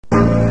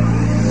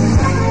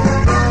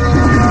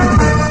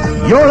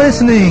You're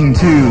listening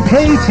to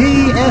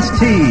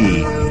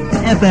KTST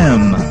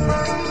FM,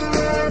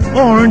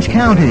 Orange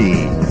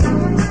County.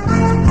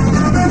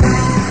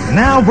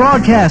 Now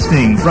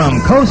broadcasting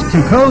from coast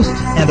to coast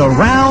and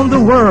around the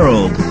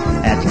world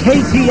at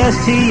KTSTFM.com.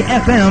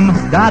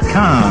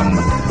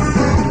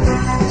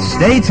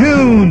 Stay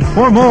tuned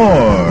for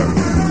more.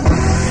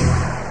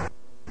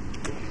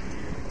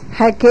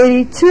 Hack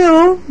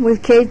 82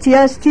 with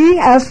KTST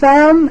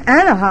FM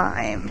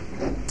Anaheim.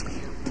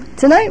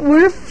 Tonight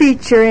we're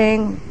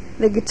featuring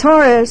the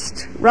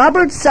guitarist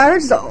Robert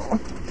Sarzo,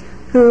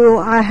 who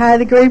I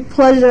had the great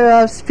pleasure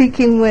of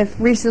speaking with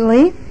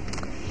recently.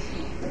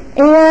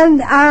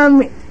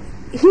 And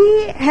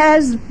he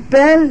has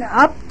been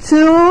up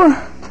to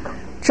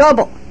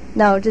trouble.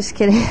 No, just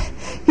kidding.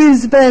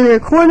 He's been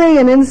recording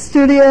and in the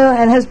studio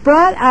and has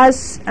brought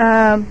us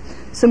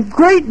some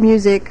great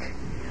music,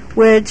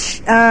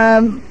 which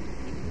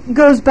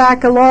goes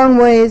back a long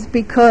ways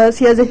because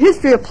he has a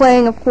history of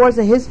playing, of course,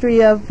 a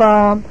history of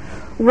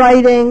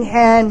writing,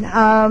 and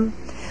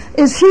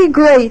is he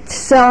great?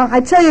 So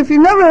I tell you, if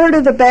you've never heard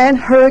of the band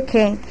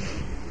Hurricane,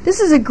 this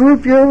is a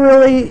group you're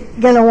really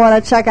going to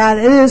want to check out.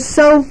 It is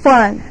so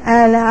fun.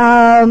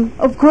 And,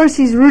 of course,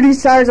 he's Rudy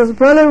Sarzo's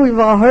brother. We've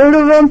all heard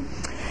of him.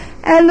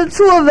 And the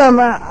two of them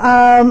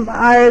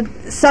are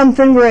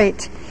something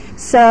great.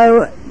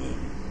 So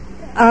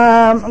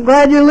I'm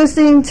glad you're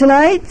listening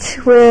tonight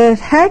with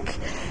Heck.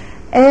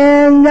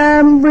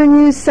 And bring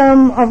you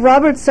some of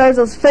Robert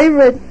Sarzo's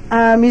favorite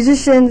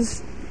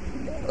musicians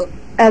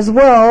as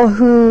well,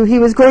 who he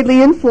was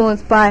greatly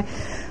influenced by,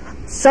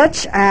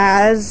 such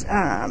as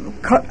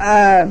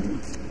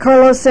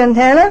Carlos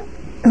Santana,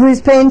 who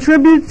he's paying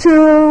tribute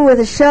to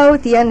with a show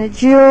at the end of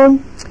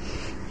June.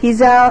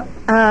 He's out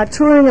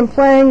touring and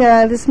playing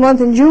this month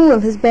in June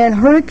with his band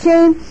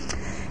Hurricane.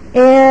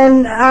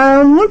 And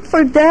look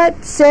for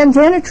that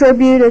Santana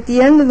tribute at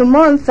the end of the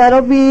month.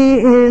 That'll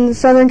be in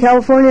Southern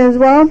California as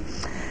well.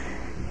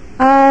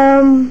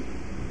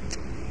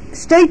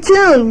 Stay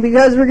tuned,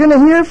 because we're going to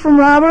hear from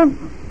Robert.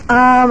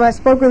 I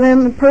spoke with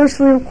him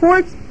personally, of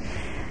course.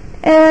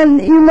 And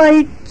you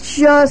might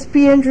just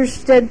be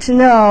interested to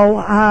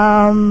know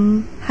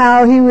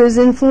how he was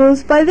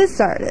influenced by this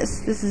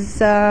artist. This is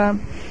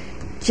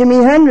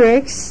Jimi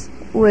Hendrix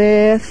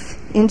with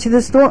Into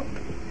the Storm.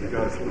 You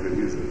got some good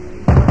music.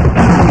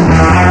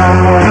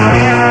 Storm.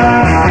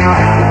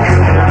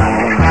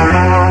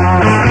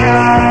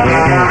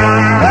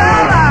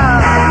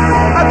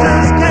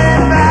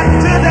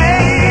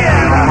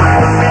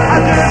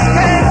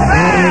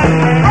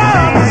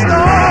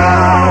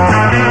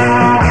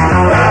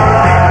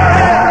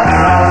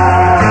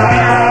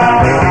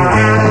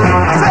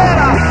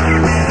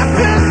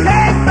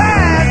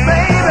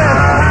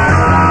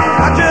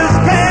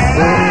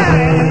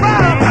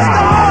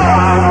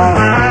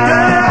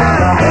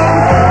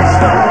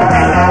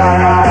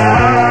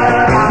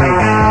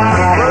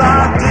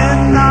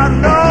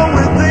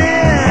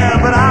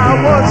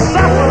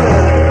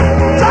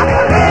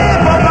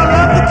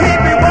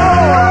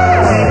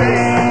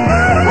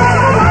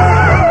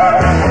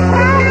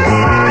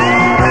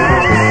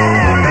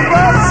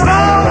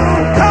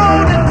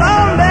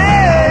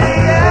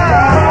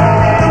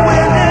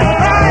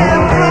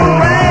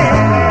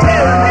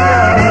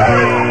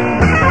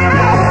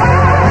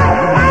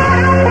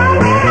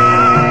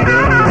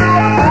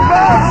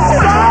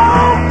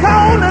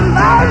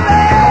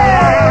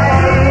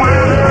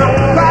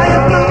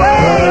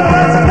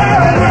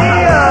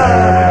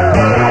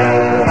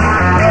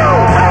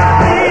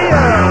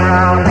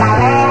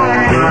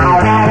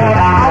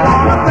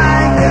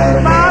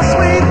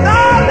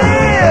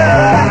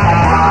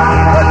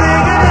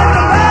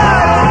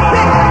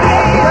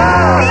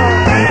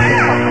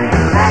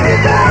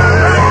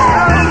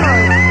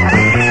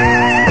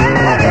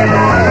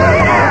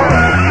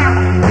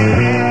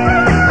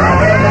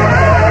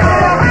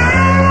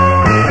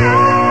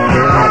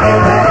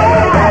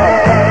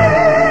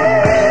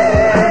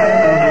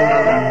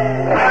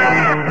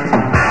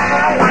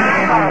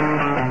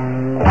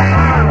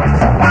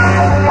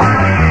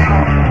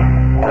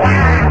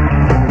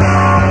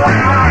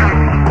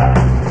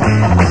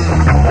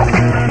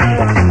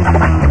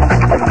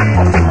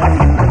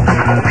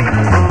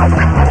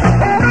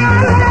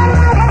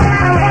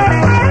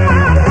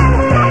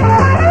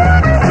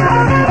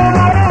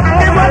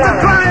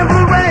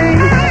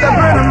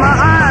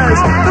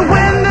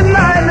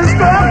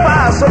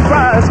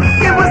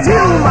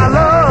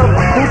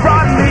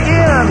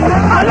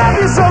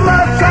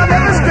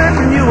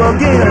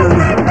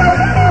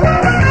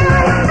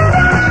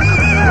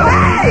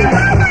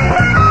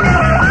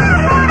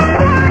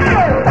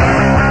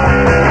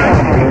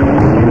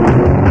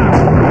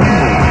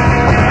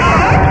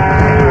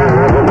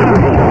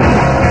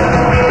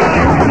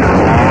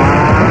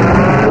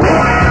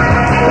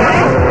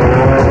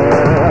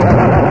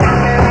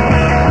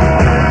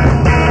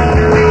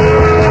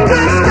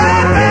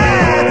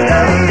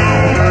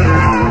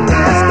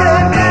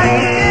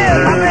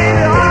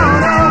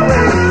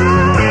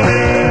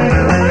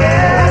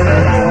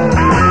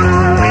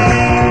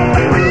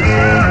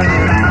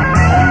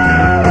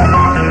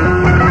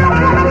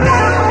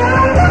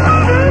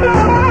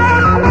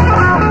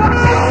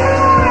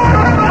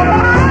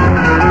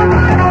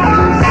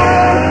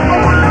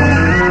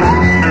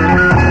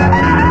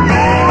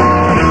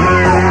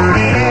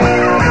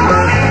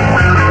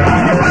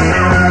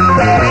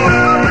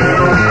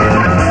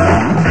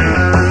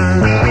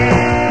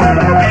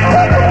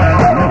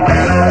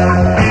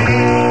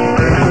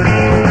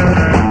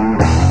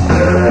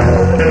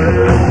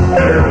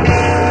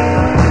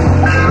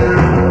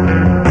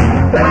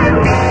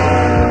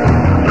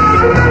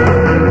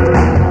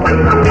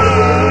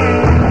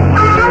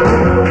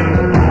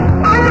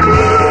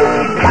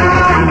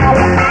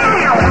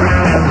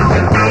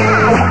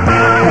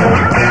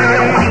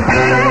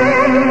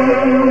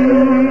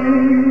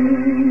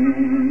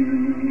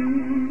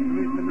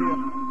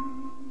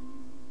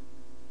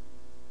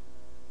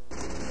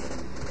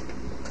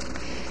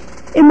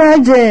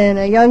 imagine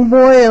a young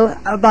boy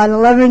about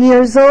 11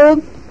 years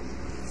old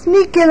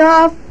sneaking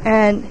off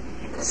and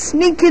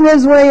sneaking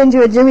his way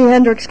into a Jimi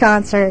Hendrix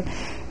concert.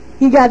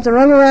 He got to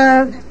run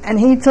around, and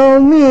he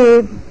told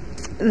me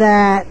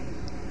that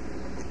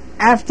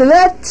after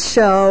that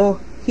show,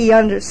 he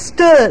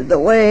understood the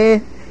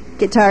way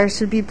guitar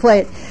should be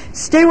played.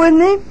 Stay with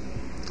me.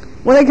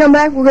 When I come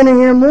back, we're going to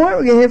hear more.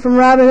 We're going to hear from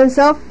Robin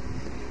himself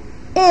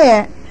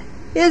and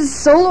his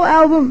solo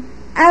album,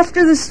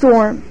 After the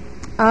Storm.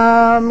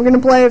 We're going to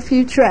play a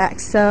few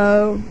tracks,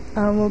 so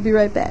we'll be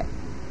right back.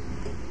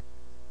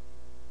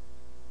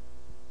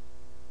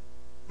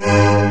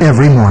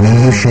 Every morning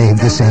you shave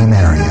the same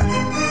area,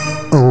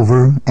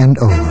 over and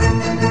over,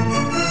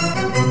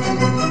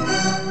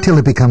 till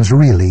it becomes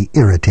really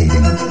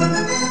irritating.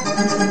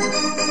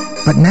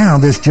 But now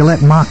there's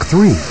Gillette Mach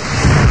 3.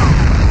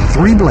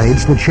 3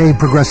 blades that shave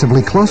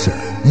progressively closer.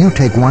 You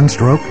take 1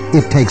 stroke,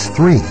 it takes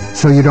 3,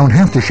 so you don't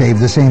have to shave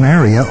the same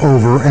area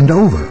over and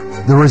over.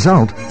 The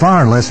result,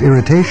 far less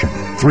irritation.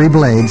 3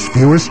 blades,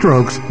 fewer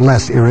strokes,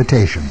 less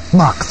irritation.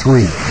 Mach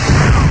 3.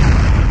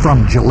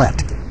 From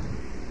Gillette.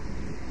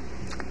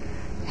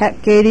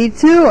 Hack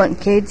 82 on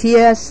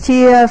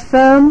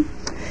KTST-FM.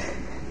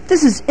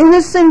 This is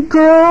Innocent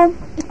Girl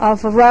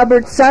off of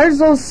Robert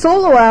Sarzo's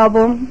solo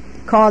album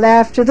called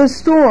After the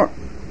Storm.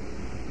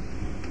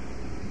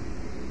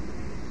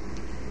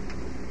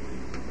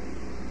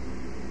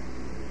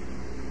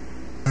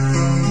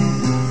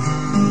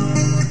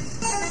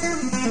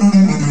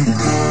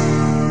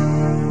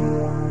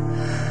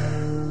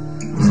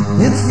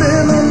 It's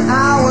been an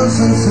hour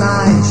since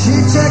night. She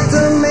checked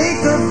her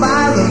makeup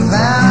by the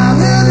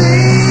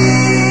vanity,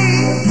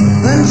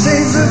 then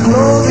changed her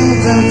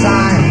clothing 10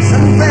 times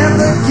and fed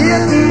the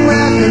kitten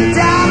with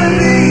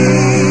brutality.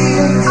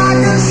 I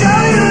can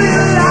show you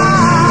your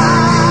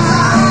life.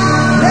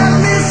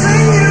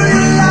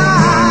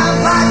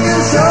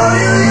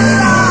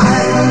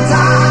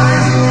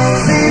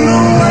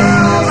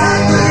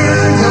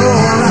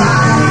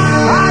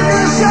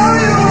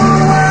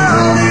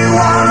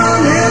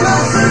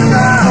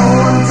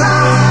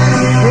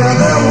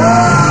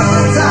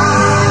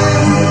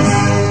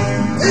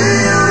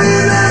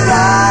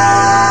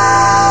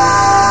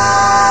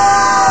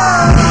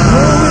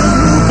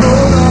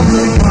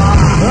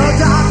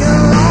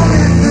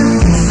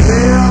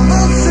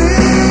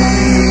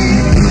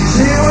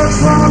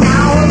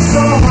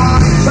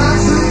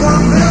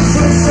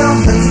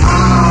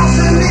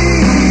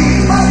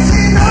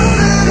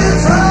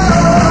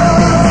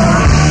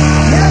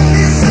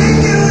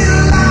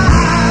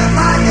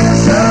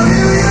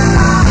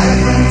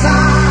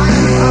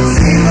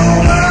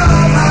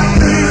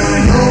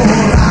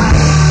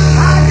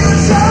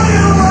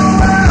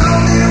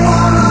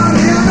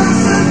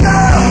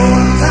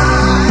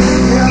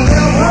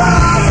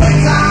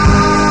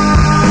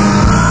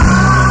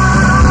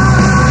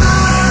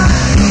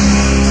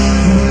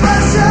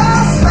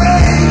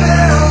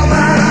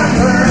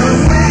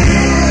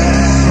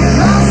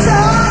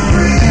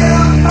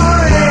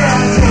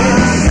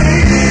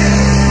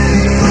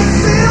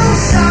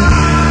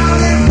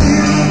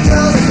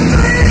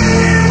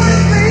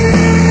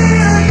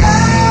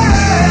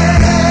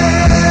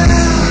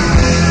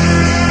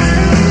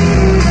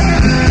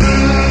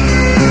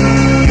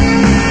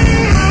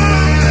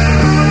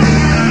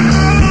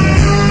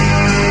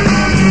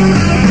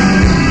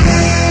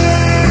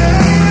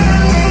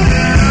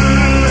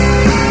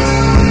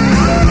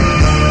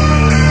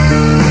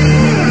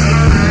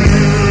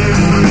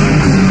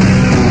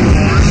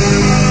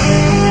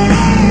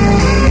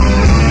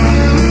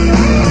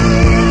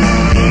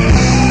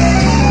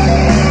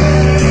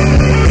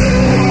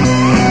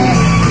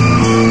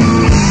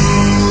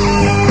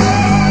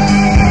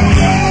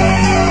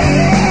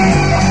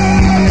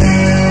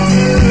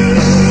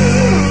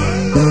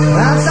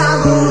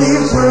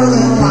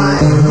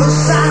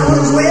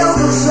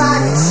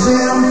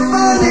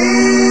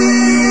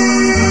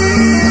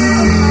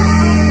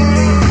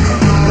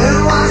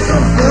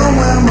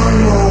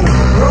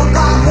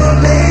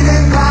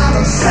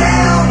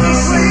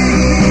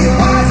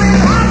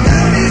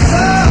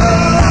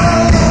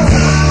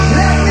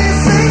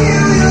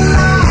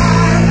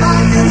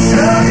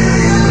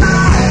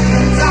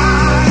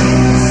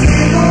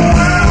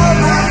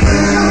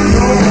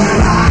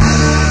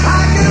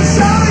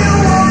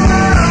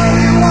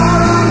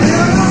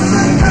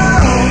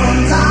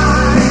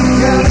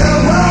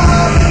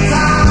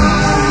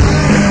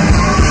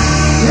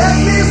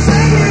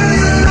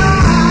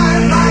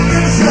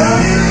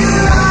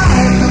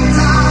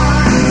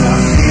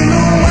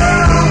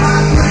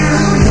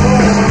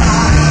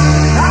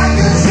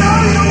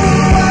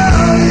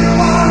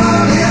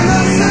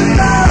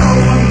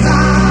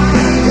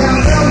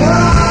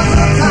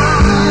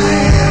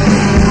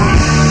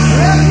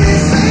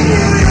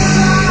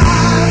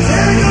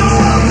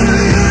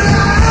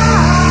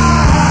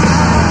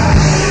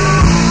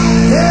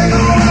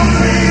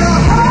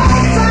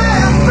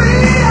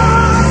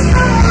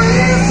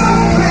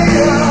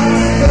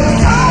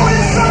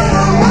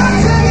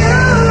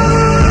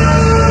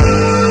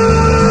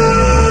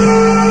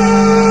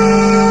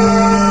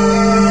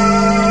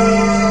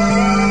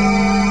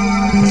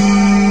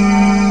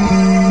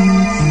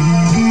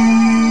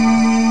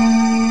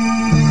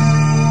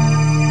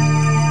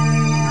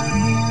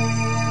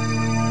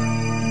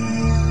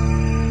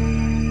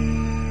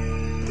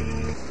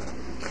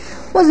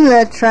 Wasn't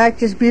that track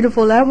just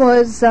beautiful? That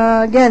was,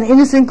 again,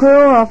 Innocent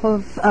Girl off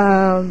of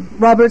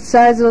Robert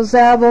Sarzo's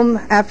album,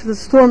 After the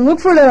Storm. Look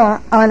for it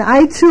on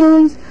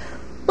iTunes.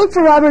 Look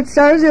for Robert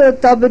Sarzo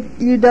at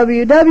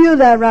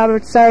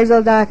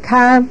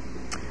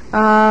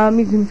www.robertsarzo.com.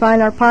 You can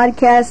find our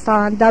podcast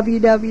on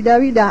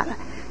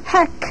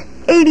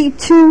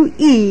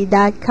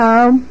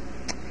www.heck82e.com.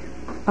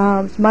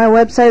 It's my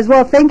website as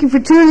well. Thank you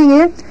for tuning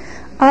in.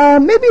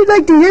 Maybe you'd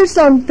like to hear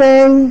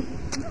something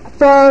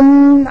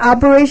from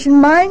Operation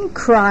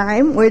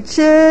Mindcrime, which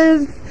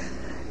is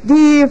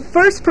the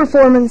first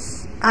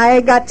performance I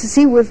got to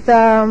see with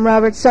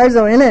Robert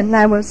Sarzo in it, and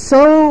I was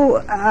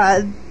so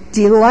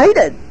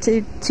delighted,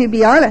 to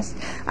be honest.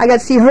 I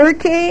got to see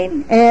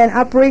Hurricane and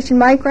Operation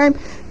Mindcrime,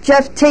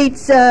 Jeff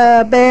Tate's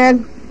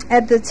band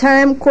at the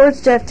time, of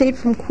course, Jeff Tate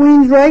from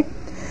Queensrÿche,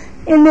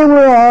 and they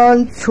were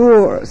on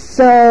tour.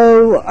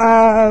 So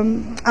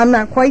I'm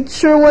not quite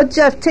sure what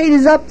Jeff Tate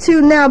is up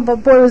to now, but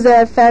boy, was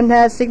that a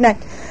fantastic night.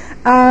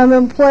 I'm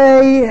going to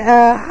play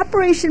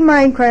Operation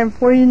Mindcrime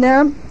for you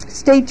now.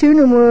 Stay tuned,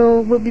 and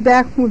we'll be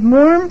back with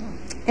more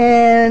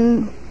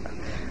and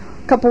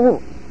a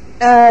couple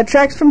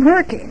tracks from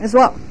Hurricane as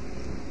well.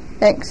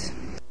 Thanks.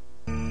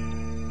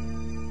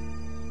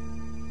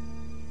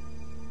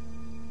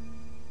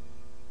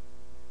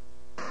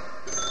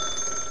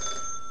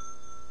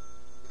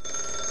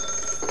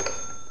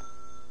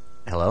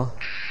 Hello?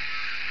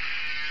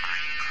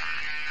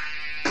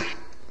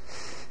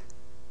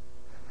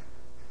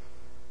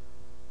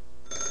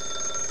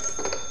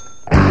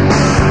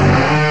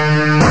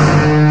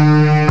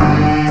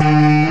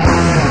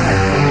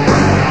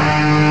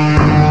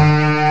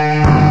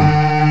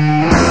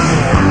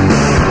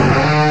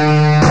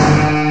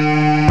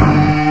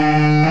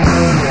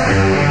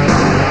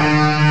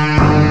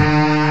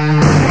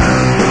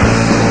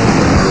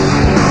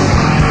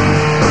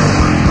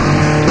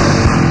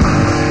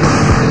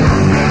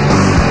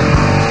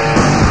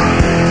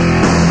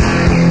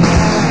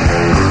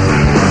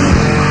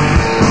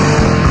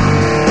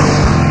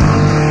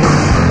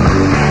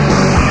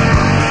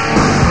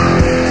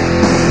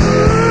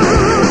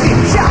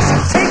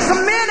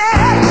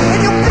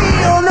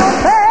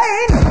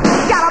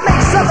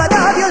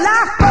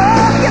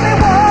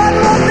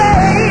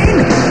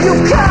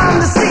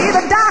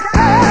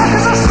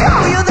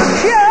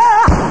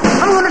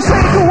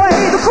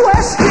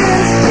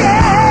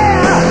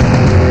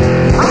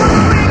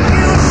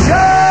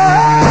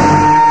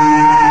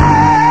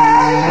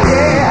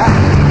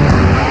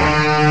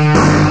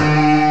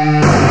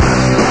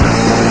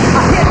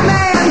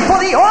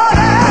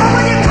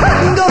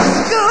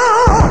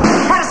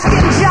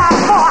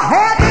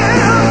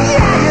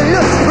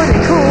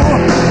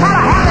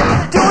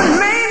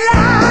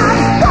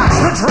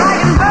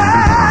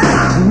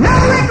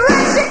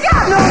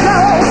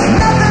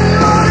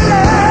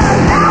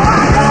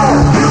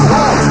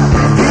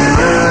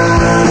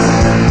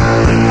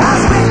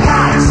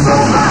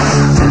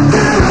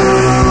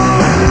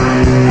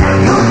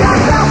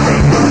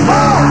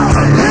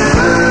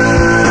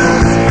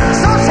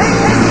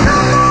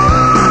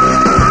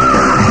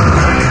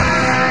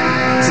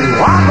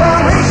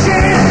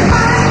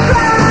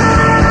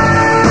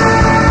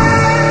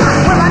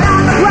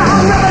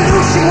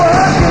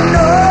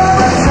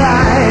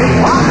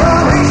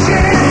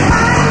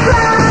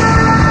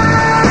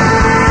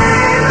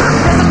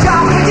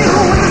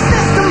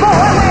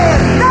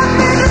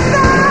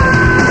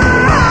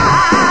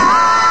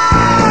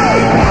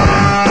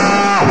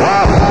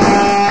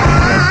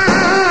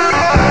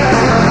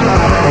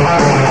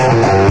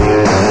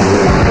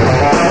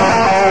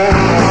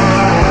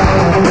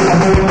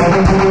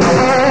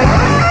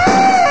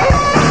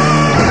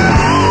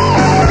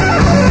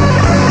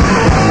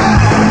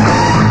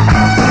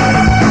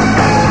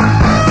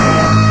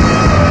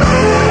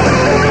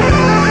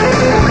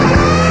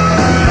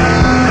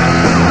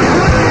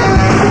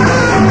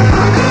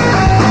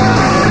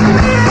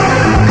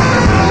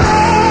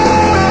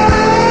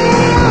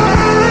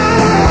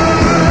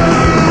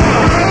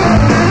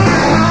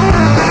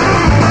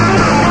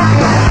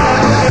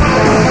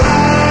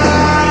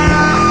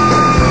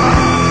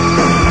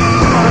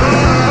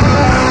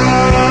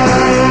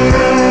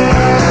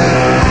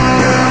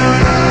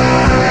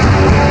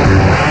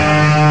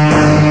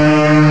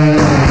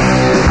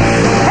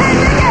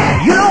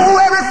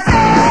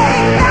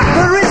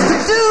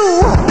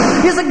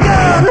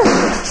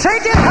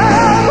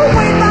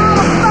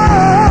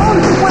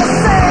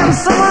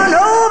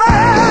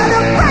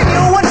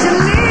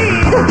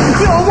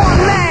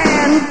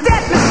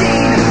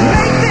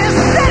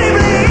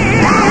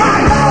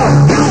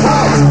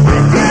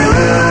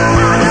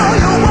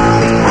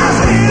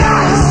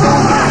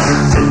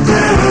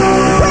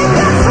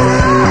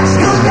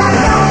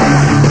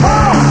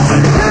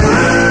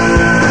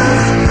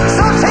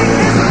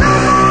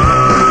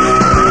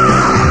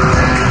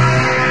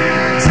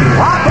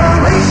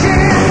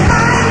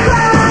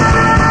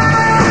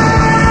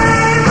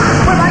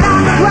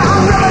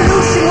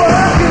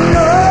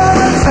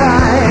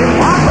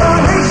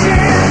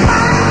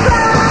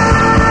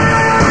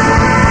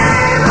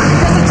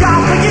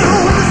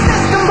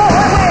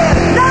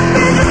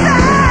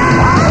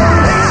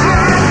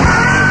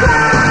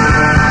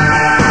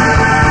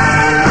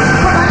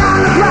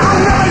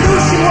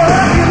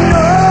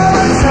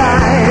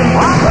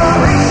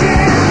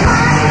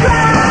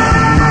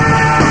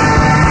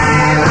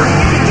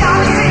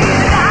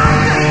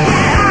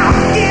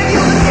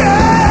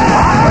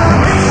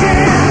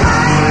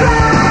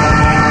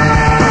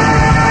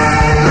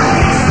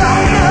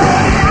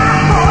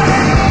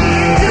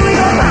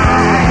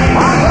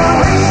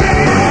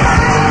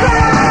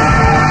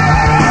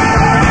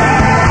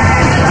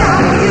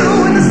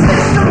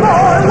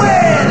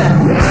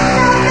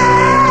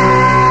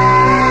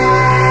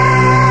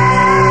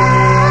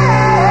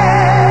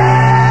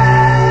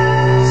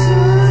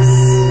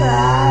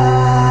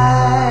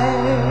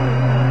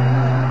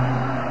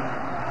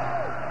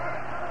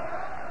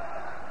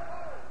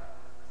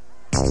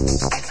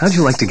 How'd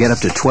you like to get up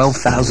to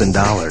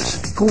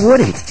 $12,000? Who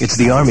wouldn't? It's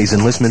the Army's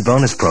enlistment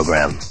bonus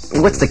program.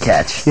 What's the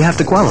catch? You have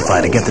to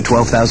qualify to get the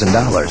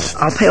 $12,000.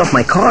 I'll pay off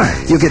my car.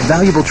 You'll get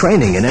valuable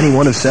training in any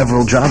one of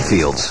several job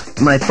fields.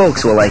 My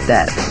folks will like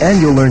that.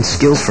 And you'll learn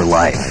skills for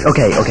life.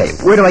 Okay.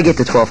 Where do I get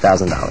the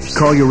 $12,000?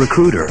 Call your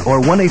recruiter or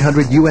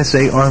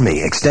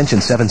 1-800-USA-ARMY,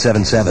 extension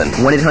 777.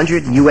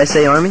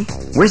 1-800-USA-ARMY?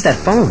 Where's that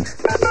phone?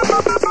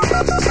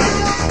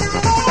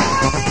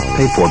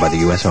 Paid for by the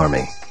U.S.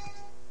 Army.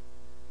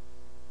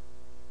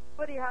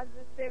 Everybody has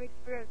the same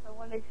experience. So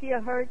when they see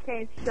a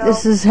hurricane show,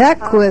 This is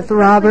Heck with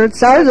Robert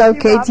Sarzo,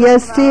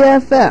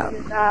 KTST-FM.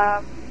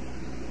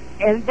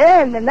 And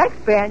then the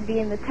next band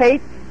being the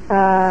Tate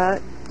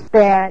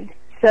band.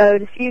 So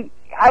to see,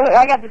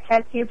 I got the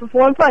chance to see it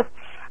perform plus.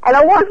 And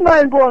I was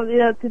mind blown,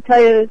 to tell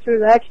you the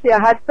truth. Actually,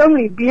 I had so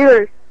many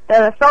beers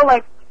that I felt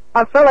like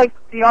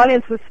the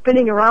audience was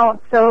spinning around.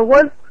 So it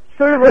was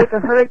sort of like a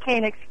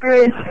hurricane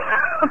experience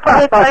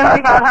by the time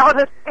we got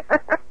out of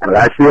there. Well,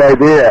 that's the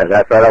idea.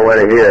 That's what I want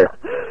to hear.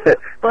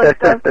 But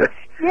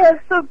yeah,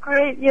 it's so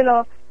great,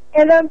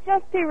 And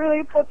Jesse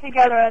really put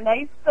together a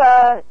nice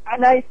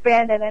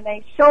band and a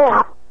nice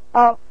show.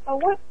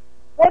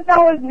 What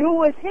now is new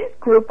with his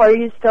group? Are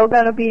you still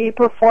going to be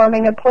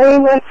performing and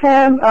playing with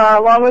him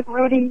along with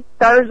Rudy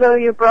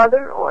Sarzo, your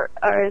brother, or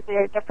is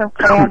there a different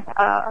plan?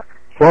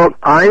 Well,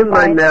 I'm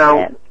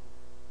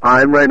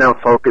right now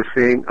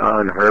focusing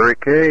on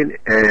Hurricane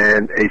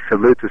and a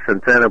Salute to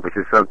Santana, which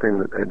is something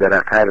that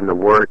I've had in the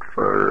works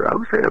for, I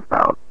would say,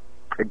 about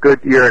a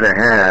good year and a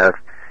half.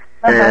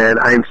 And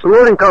I'm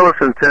saluting Carlos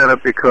Santana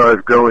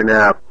because growing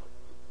up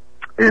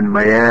in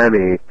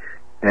Miami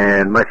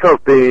and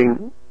myself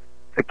being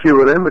a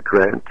Cuban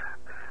immigrant,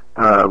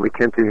 we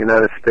came to the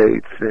United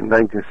States in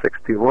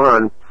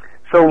 1961.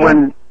 So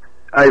when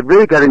I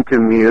really got into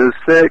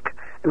music,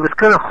 it was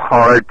kind of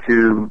hard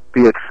to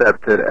be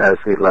accepted as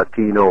a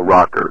Latino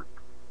rocker.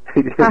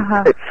 They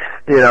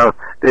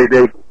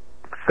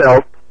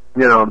felt,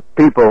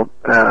 people,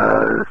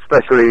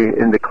 especially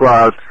in the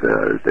clubs,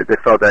 they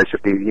felt I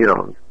should be,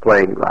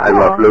 playing I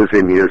Love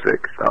Lucy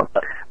music. So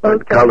when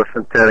Carlos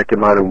Santana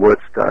came out in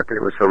Woodstock, and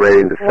it was already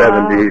in the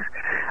 70s,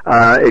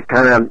 it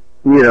kind of,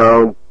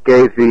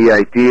 gave the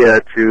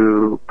idea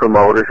to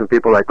promoters and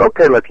people like,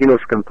 okay, Latinos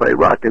can play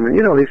rock. And,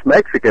 he's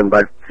Mexican,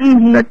 but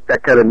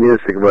that kind of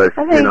music was,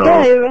 it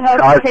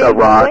salsa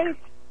rock.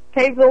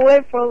 Paved the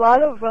way for a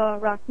lot of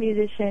rock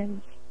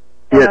musicians.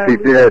 Yes, he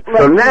did.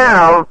 So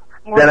now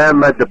that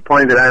I'm at the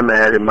point that I'm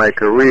at in my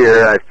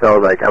career, I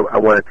felt like I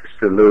wanted to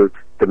salute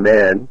the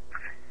man.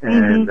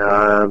 And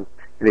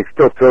he's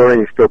still touring,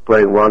 he's still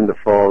playing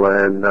wonderful,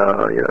 and,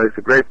 he's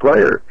a great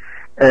player.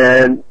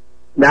 And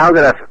now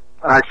that I've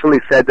actually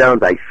sat down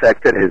and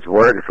dissected his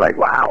work, it's like,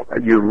 wow,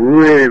 you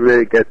really,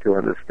 really get to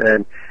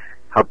understand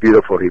how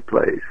beautiful he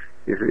plays.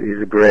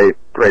 He's a great,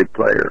 great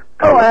player.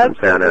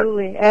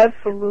 Absolutely.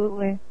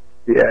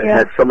 Yeah, he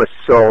has so much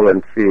soul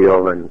and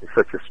feel, and he's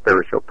such a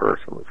spiritual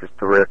person, which is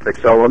terrific.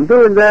 So I'm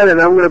doing that, and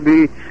I'm going to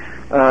be...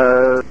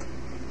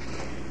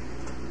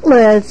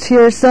 Let's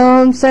hear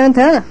some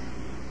Santana.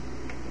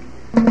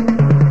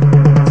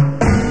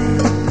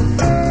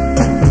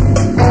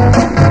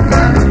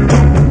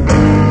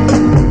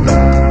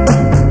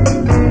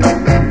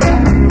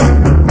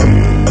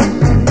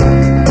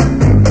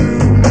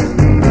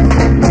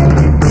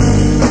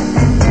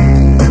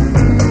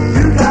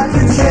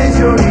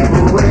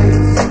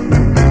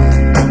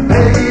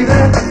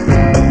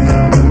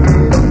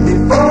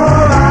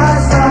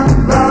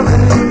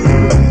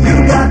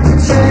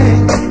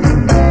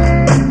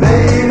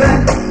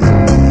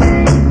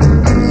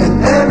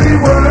 Every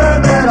word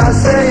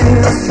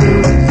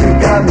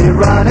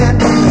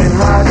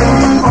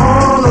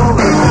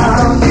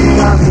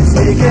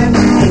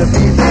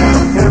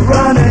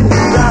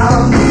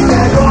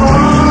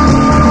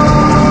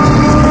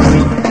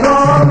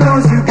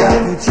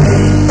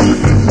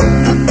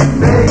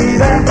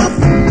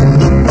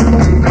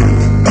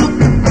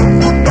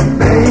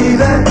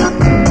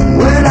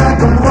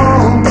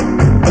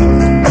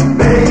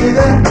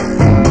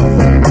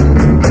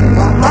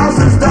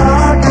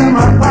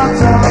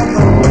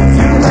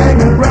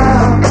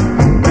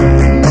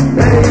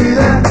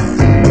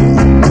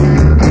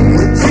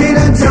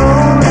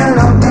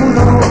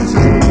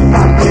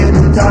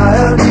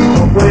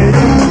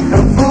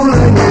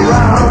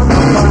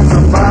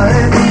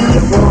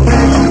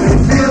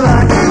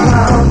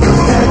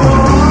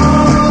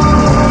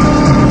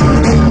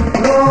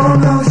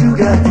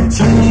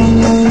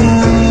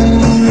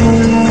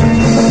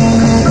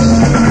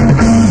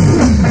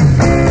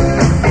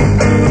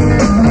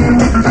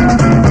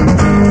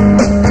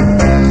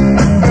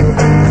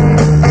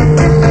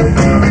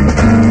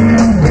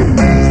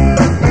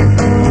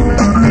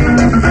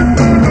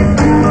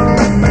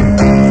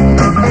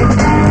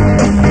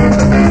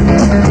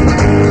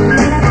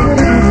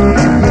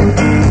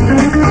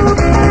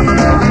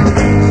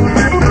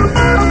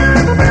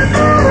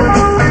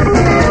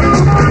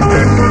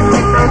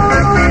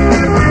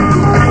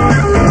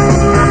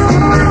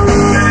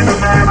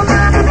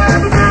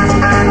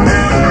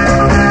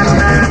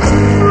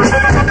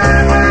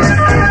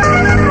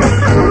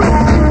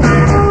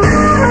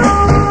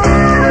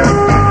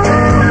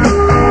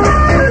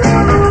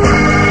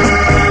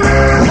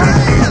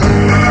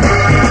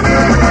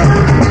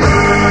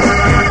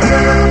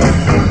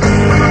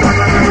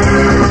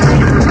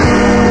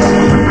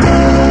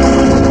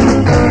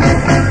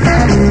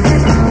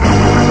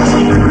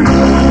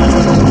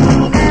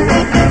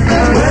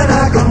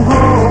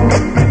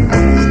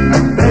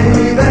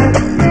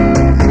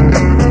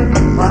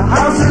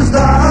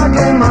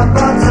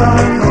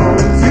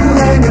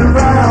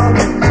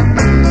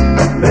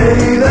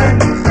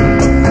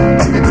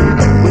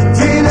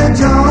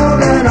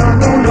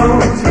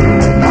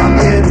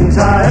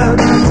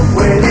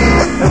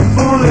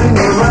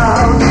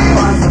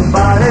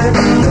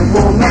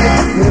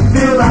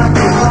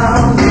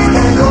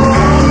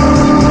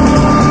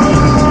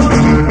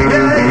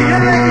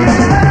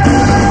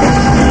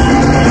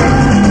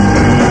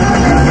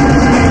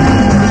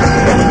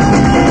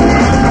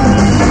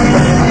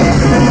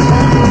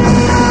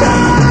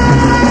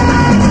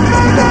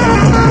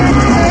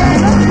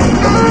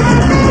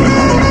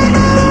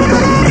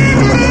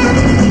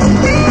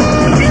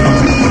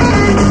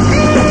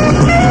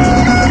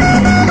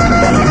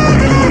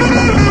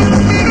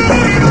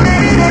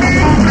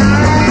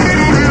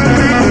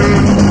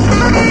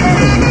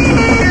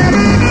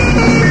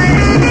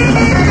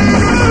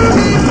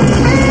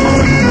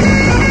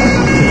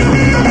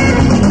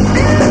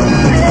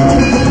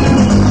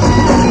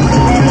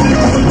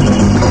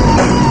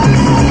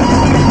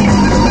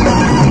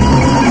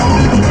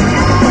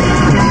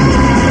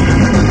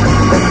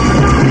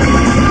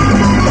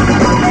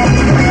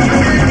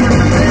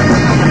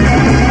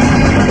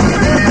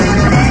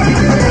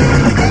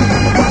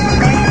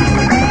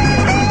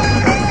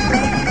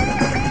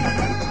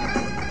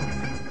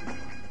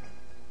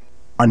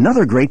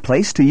Another great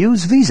place to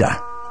use Visa.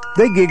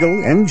 They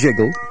giggle and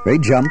jiggle, they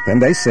jump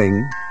and they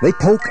sing, they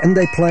poke and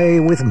they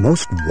play with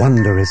most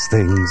wondrous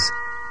things.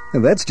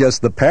 And that's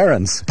just the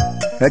parents.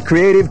 At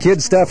Creative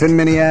Kid Stuff in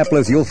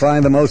Minneapolis, you'll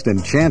find the most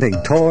enchanting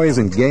toys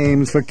and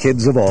games for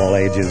kids of all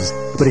ages.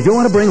 But if you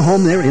want to bring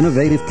home their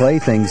innovative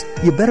playthings,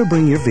 you better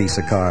bring your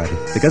Visa card.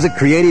 Because at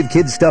Creative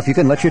Kid Stuff, you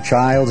can let your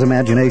child's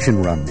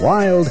imagination run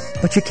wild,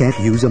 but you can't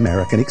use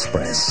American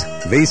Express.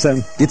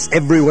 Visa, it's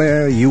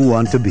everywhere you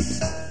want to be.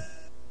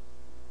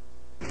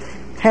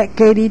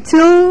 Heck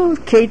 82,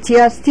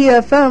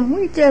 KTST-FM.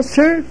 We just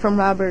heard from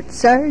Robert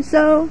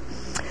Sarzo.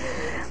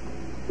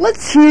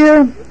 Let's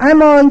hear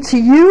I'm On To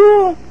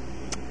You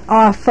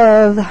off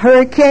of the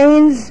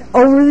Hurricanes'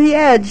 Over the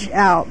Edge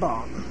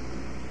album.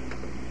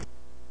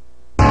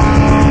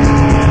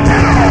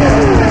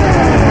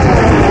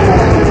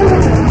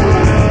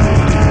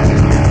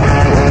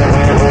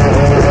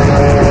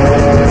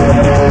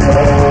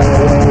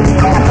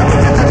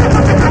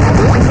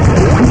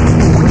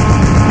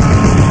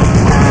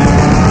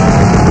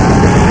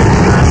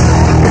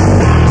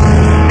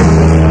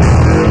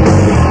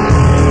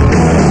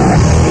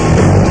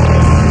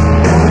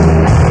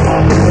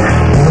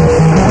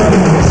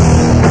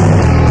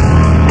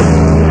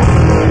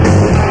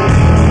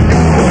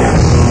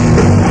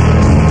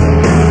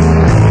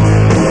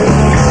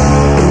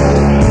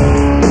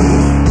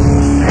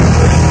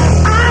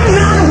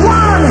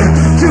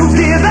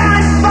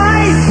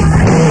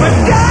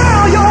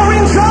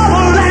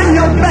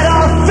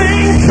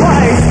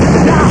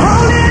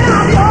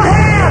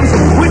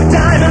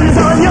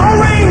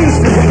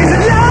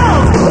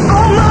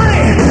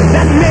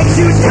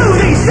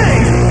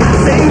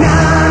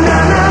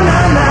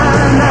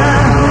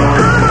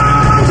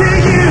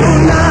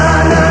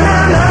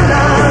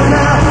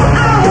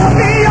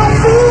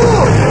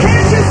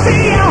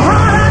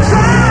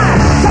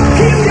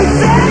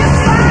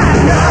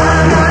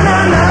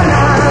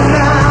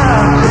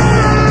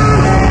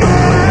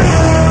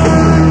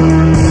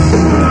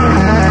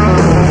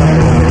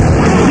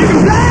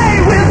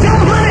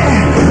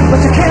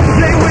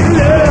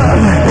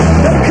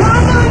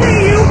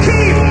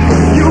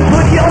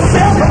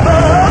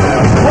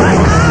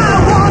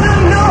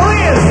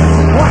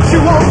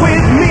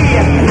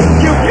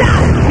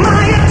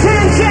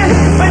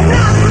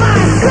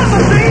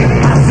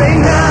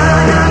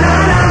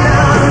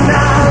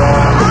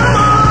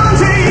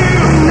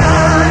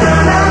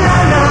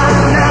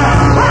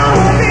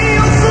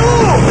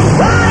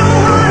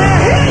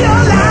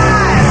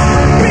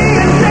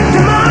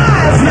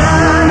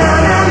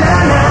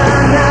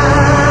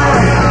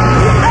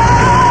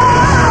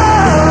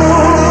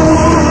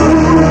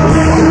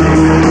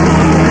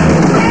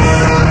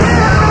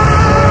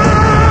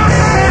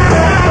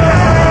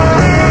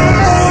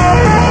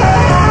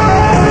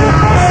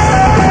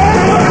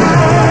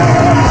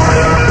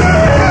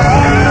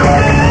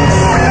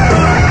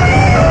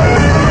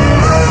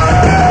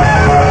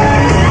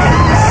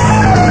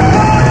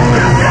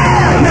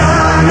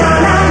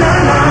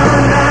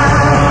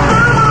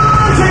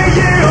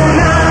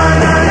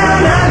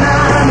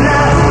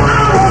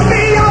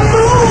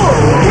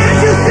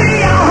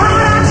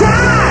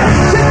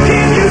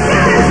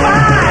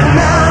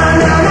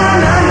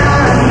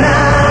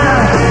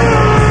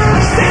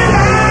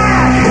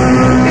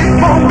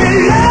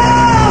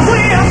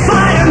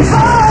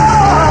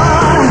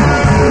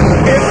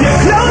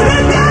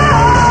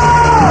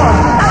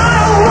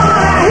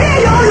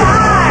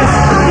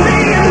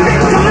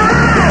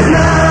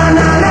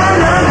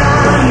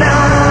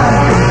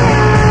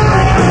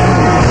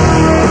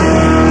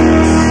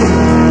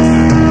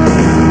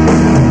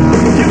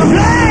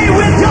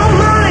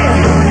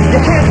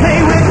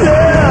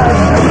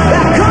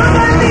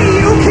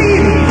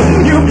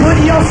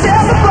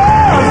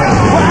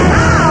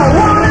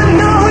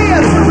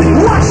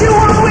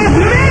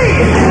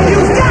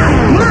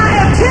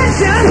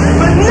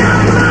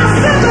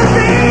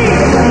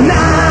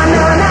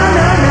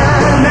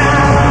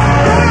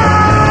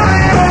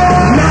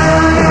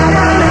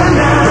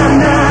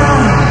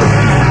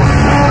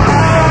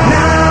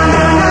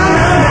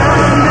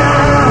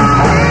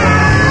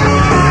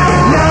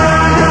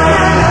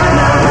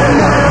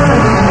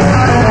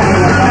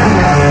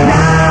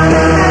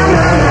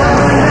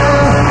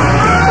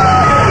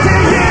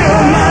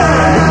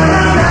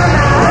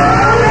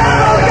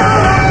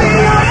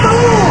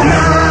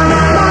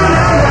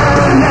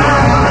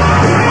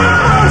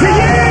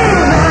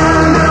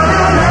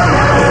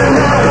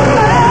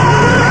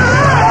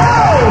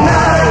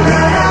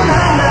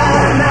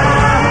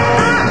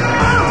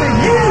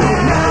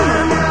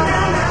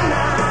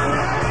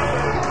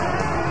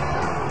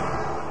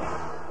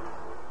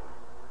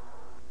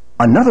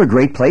 Another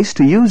great place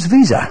to use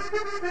Visa.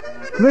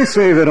 They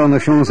say that on the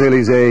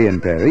Champs-Élysées in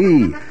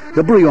Paris,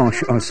 the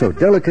brioches are so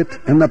delicate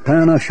and the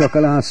pain au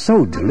chocolat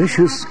so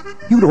delicious,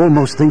 you'd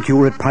almost think you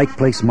were at Pike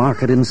Place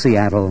Market in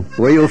Seattle,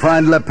 where you'll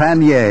find Le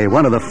Panier,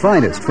 one of the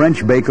finest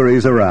French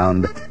bakeries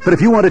around. But if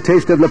you want a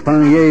taste of Le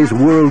Panier's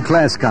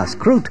world-class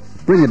casse-croûte,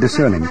 bring a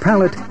discerning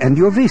palate and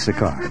your Visa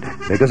card.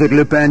 Because at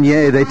Le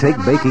Panier, they take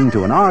baking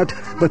to an art,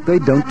 but they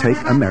don't take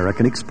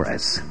American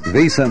Express.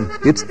 Visa,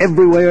 it's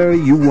everywhere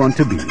you want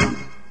to be.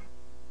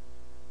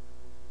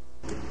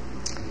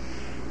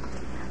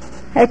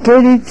 At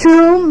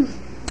 82,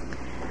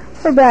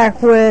 we're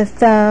back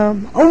with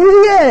Over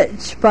the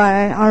Edge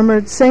by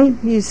Armored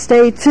Saint. You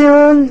stay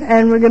tuned,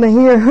 and we're going to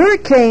hear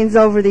Hurricanes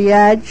Over the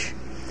Edge,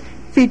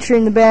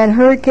 featuring the band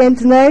Hurricane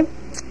tonight.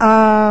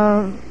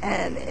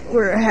 And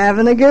we're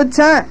having a good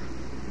time.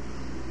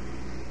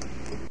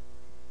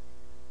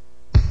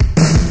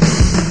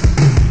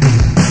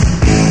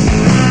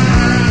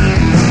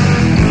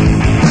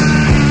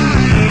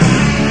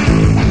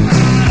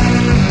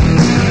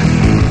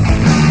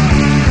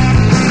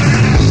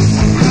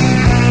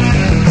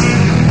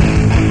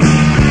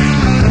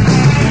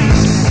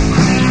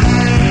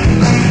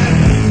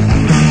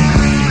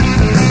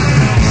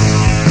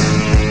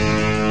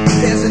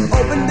 There's an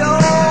open door,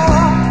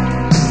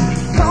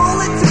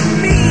 call it to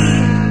me.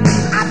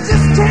 I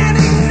just can't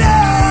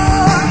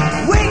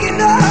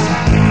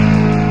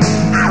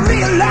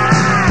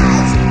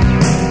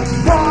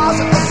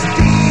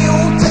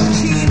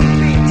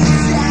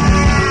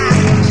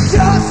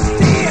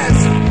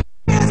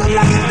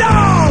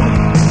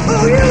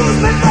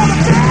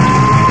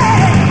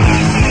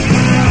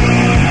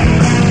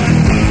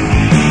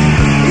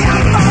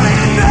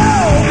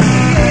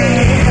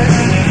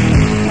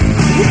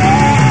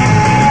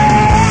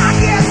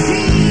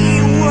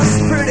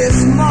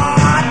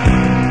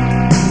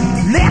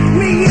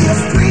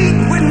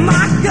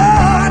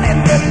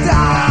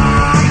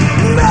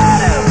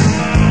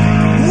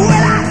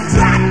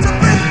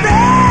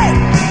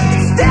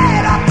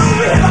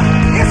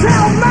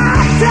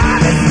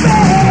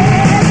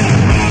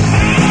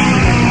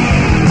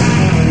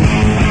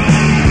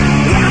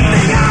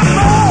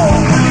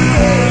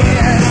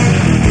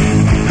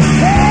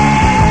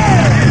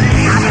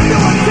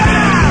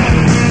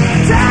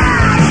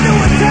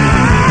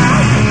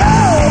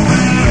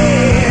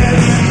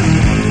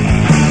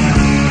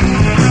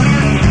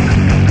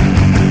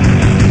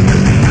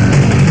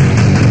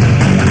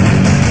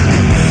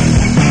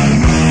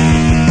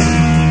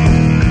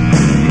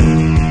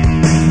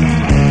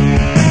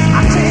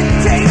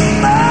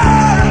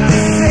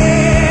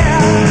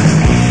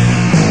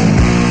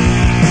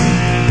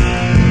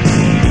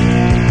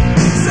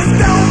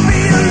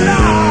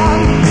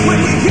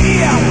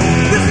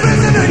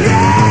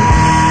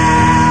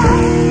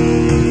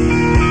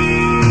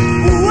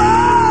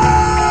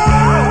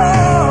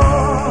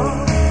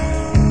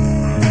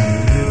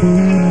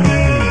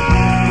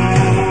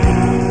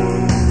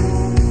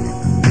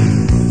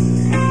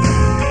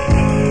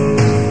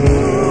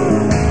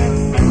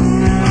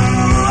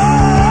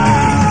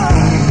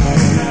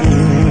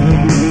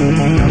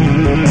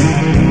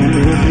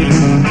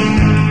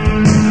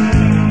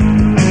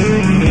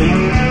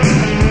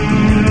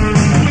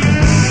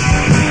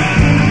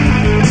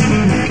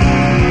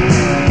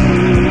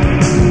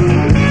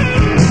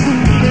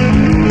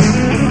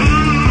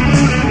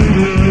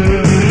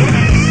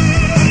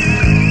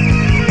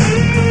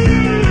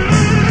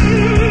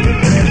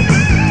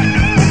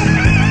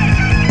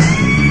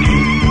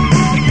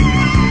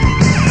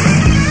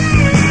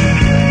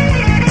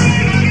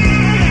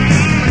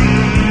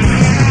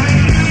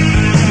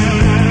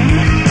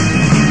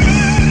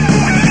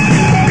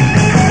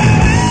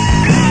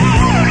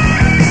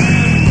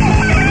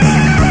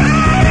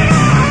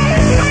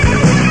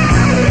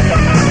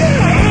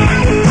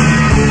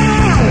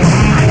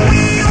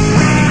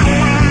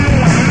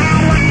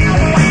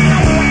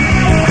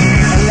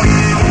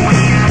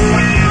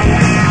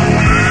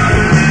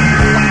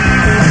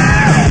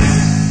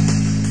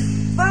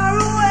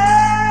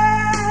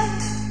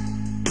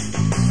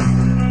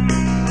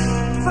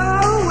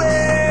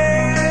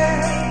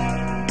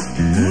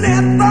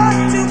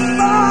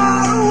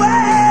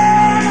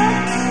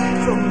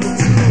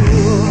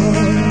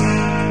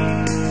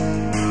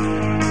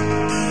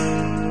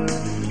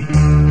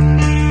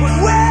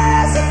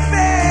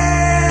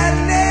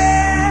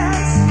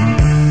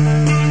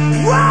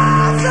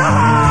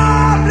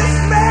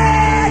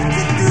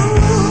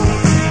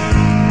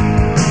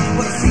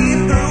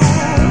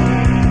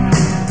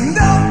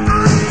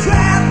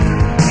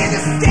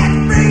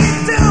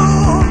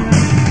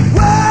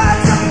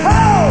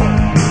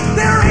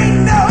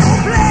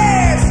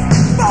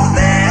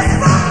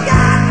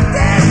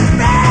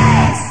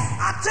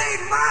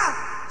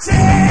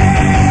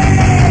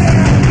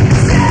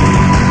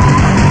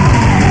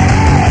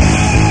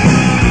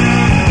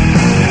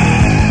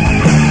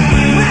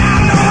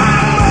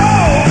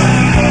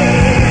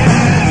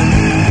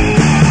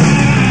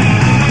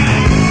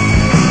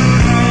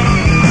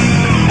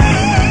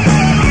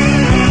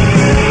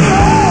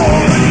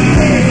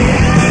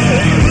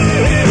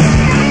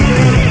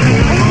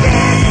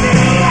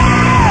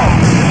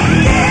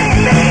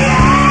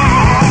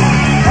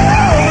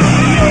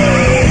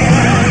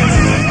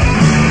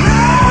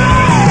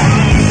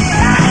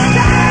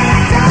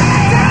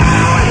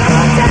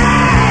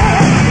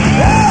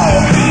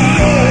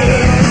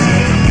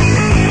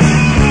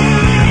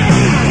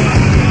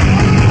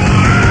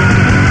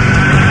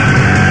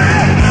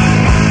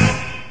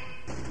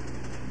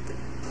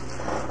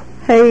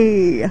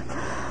Hey,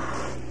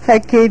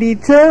 Katie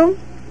too.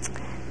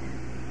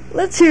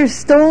 Let's hear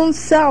Stone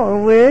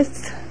Sour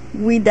with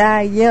We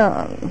Die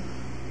Young.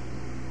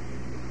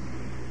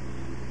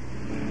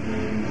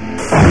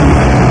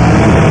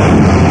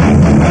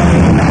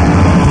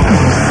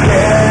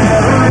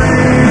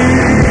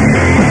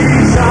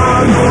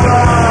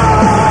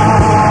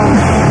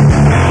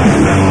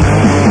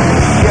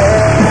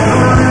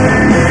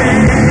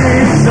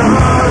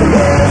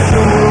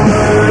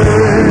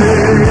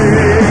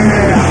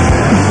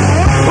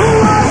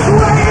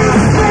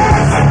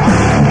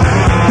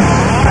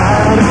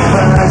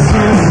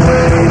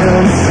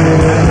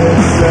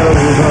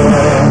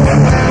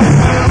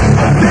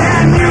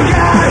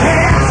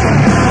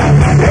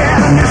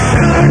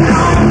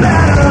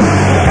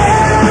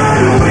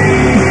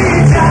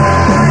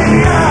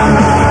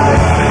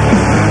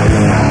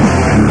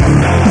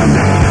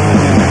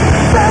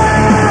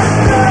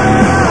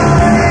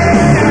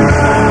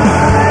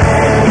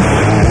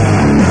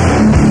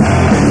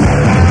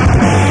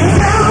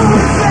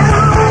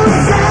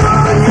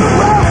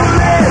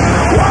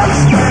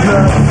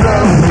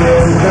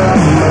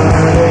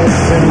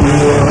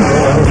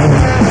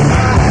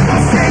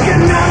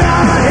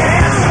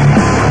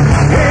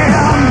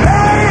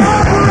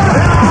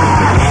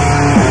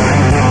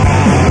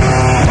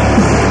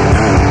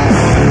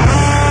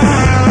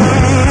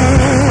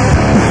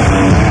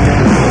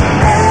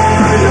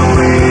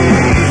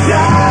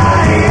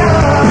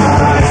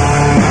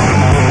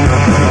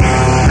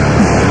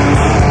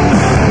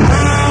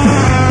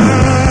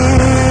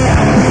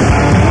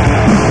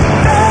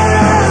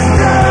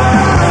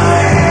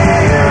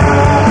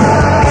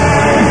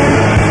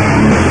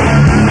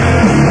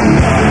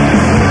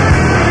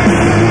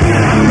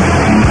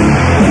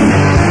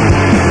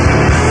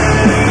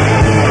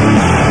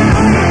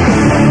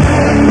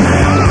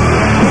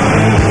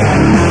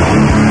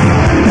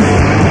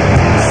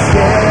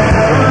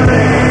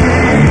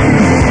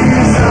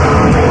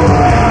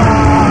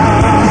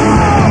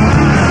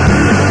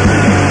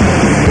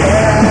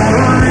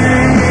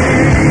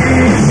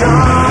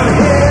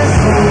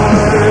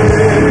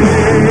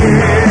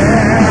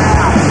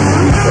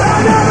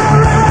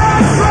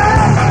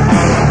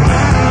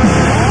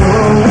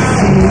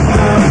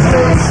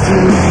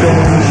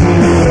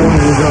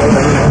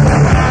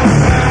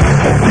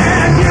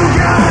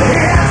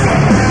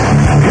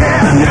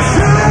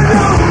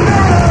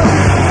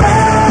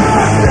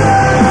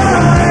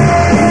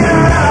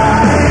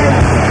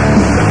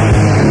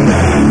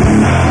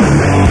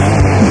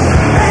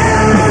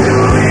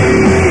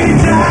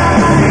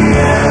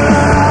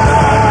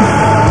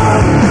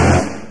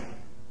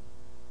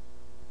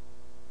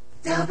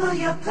 Double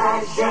your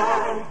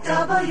pleasure,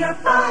 double your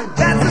fun.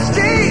 That's the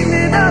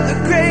statement of the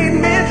great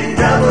men.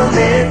 Double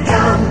it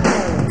down.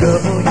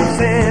 Double your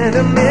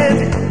sentiment,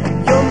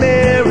 your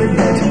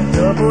merriment.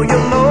 Double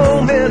your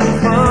moment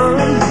of fun.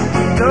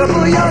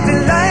 Double your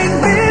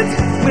delightment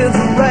with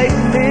the right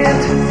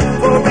mint.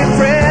 For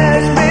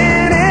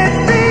refreshment, it's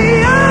the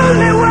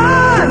only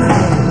one.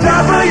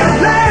 Double your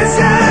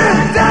pleasure,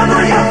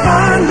 double your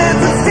fun. That's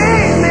the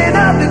statement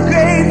of the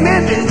great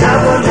men.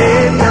 Double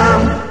it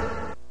down.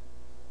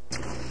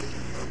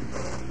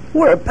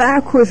 We're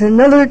back with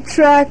another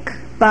track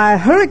by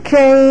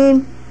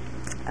Hurricane,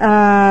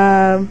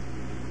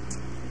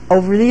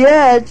 Over the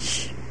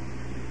Edge.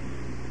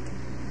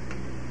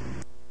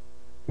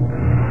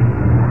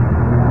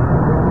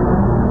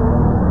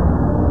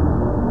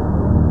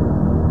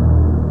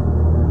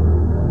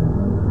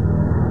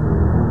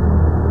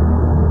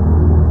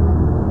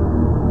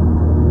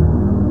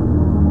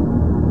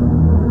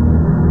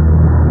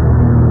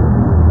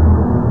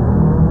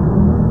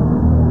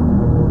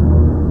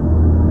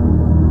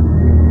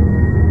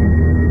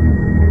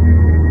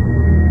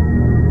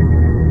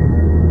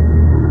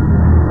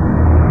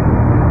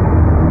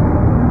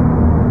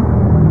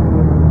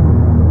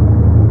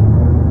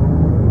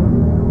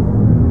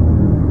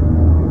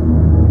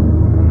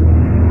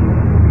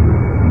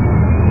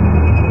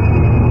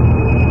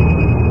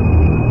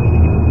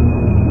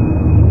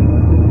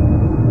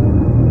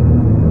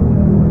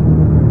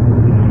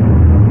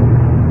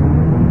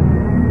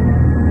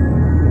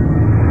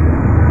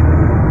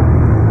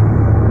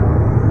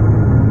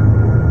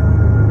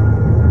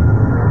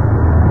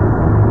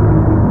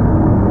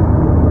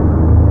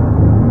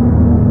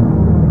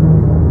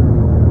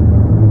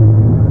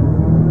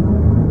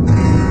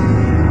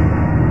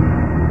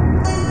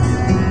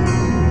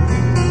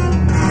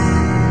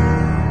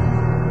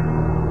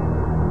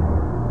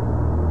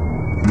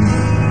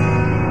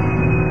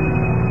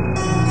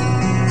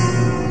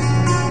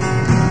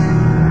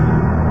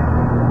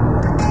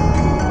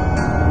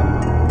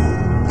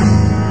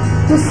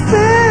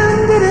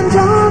 Suspended in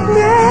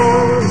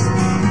darkness,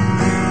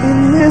 in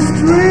this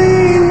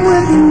dream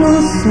with no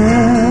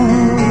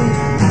sound.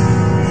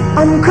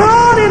 I'm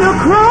caught in a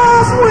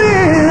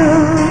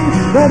crosswind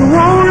that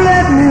won't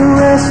let me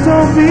rest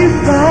or be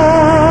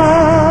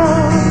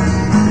found.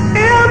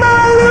 Am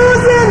I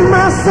losing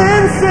my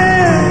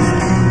senses,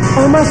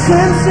 or my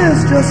senses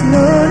just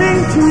learning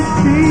to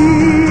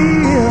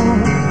feel?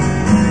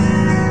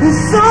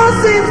 This all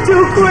seems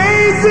too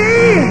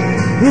crazy.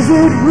 Is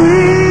it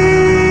real?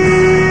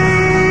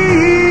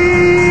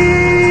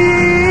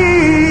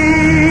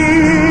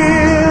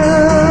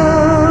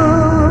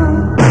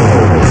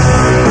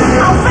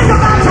 I'll think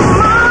about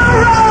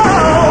tomorrow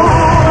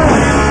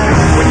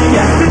when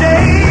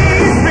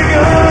yesterday's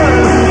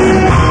begun.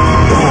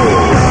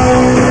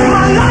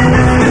 My life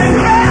is spinning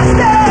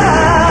faster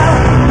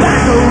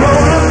like a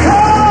roller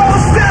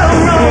coaster.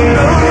 Run,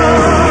 run, run.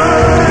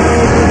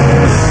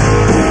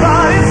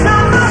 But it's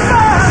not my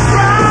first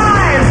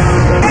ride,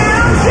 and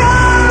I'm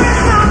sure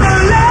it's not the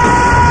last.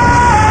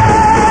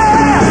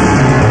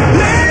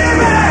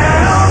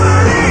 Living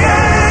over the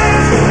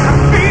edge, I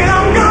feel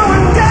I'm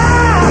going down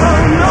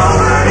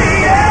over the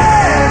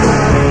edge.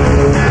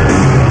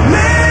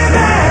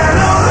 Living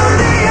over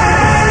the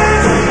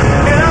edge,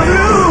 and I'm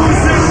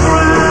losing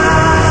ground.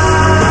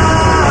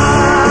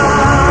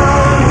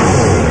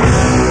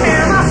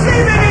 Am I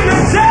sleeping in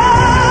the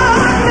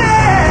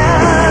darkness,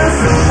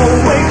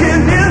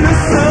 awakened in the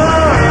sun?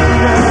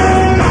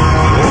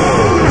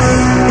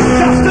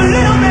 Just a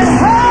little bit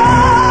harder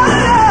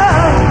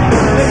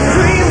than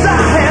dreams I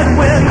had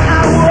when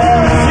I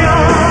was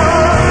young.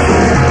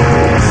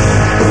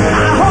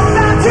 I hope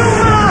that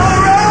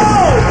tomorrow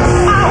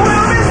I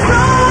will be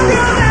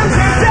stronger than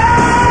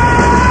today.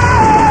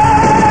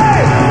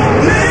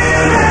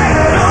 Living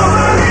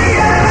over the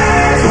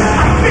edge,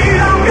 I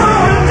feel I'm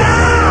going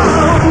down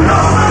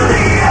over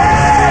the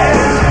edge.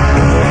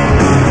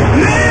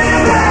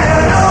 Living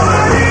over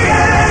the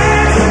edge,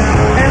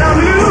 and I'm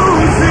losing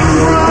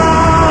ground.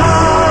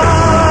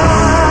 I don't know how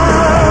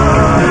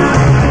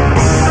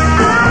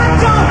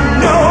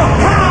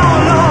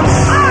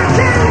long I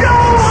can go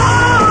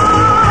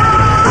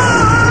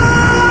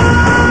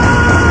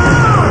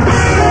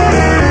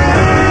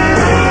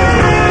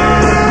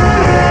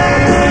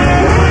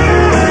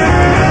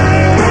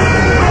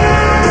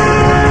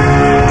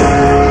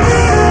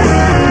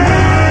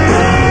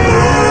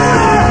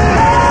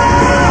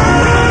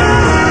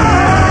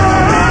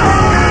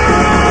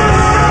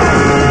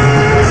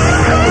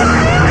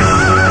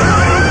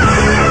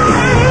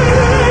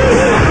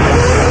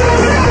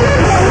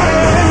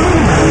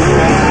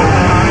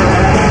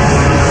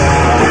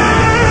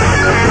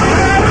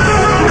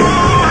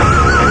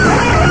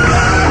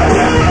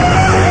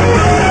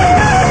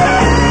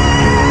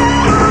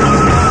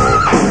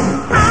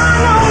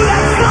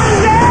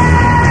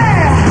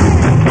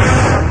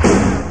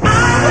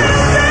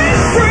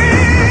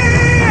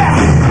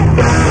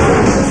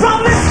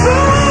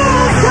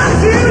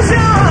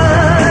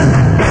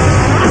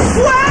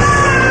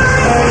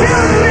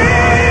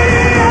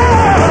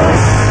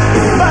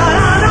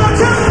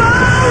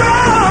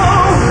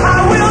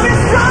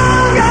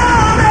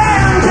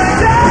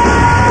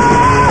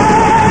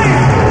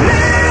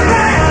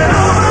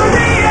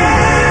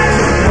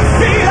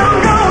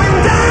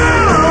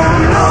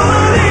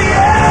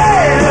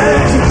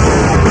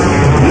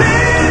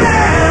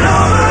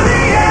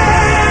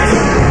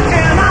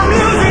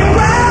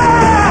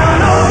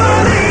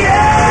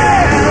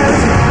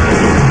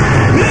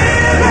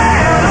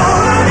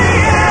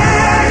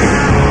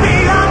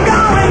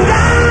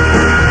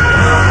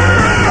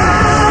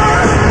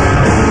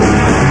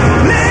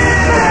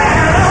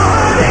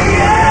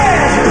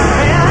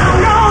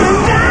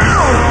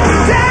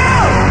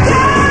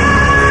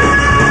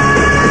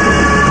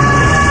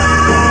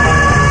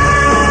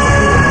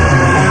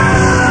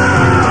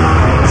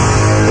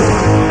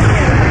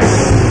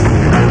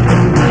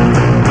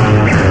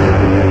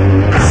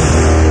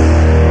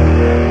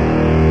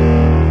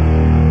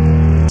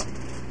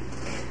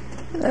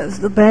That's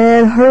the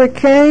band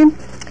Hurricane,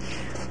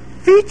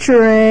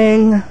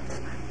 featuring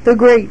the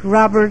great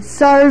Robert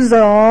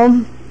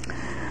Sarzo,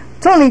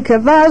 Tony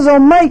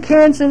Cavazzo, Mike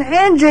Hansen,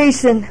 and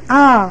Jason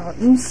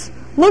Arms.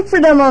 Look for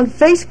them on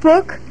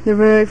Facebook. They're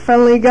very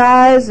friendly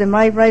guys. They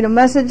might write a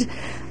message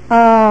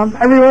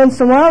every once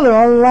in a while. They're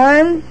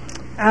online.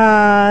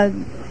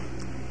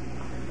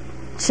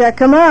 Check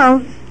them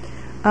out.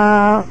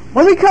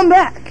 When we come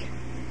back,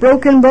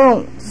 Broken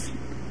Bones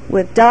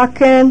with Doc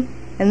Ken,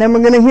 and then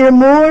we're going to hear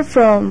more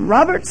from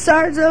Robert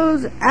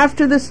Sarzo's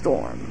After the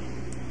Storm.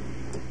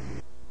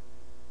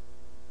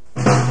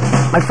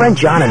 My friend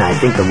John and I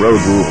think the road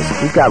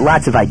rules. We've got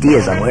lots of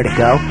ideas on where to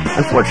go.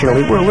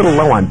 Unfortunately, we're a little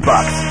low on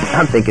bucks.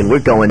 I'm thinking we're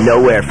going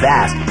nowhere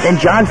fast. Then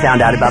John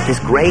found out about this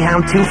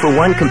Greyhound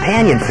 2-for-1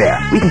 companion fare.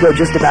 We can go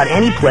just about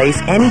any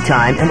place,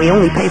 anytime, and we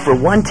only pay for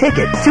one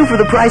ticket. 2 for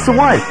the price of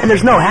 1. And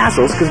there's no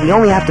hassles because we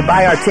only have to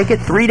buy our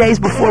ticket 3 days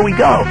before we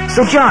go.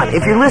 So John,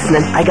 if you're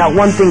listening, I got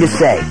one thing to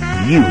say.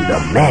 You the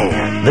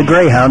man. The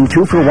Greyhound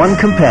 2-for-1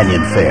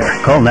 companion fare.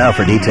 Call now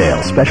for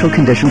details. Special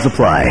conditions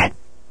apply.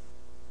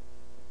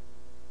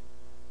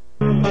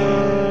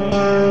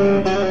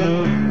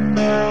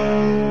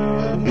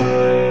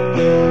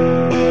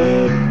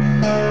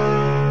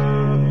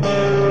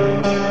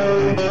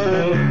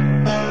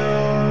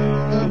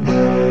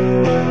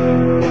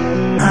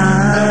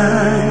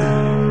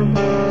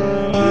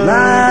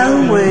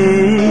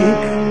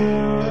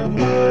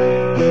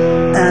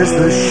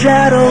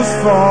 Shadows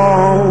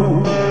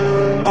fall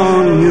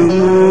on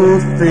your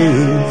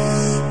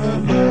face,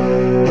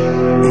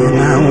 and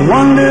I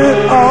wonder,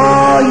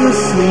 are you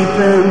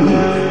sleeping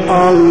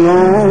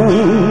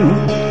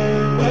alone?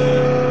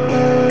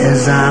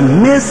 As I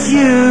miss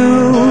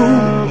you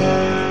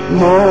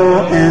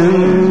more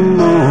and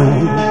more,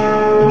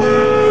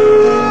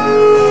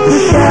 the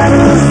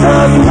shadows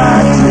of my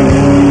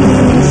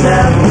dreams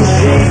have been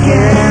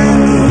shaken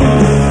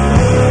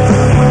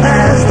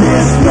as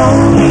this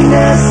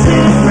loneliness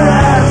it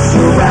wraps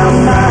around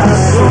my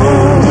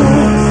soul.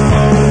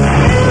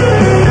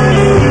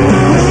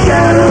 The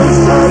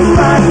shadows of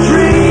my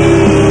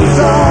dreams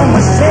are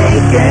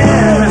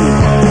mistaken.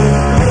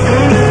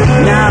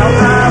 Now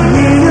I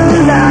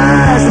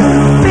realize,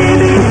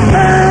 baby,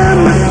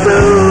 I'm a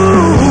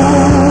fool.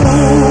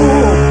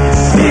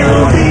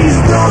 Still these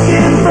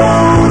broken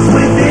bones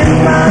within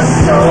my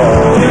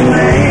soul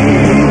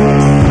remain.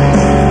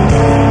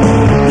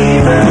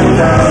 Even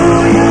though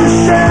your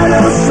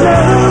shadow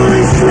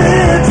slowly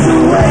slips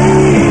away,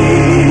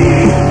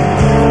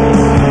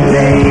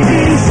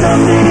 maybe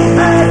someday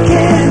I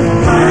can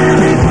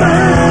finally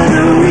find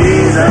a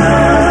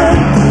reason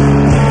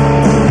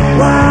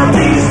why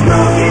these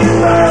broken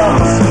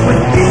bones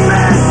within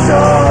my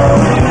soul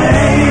remain.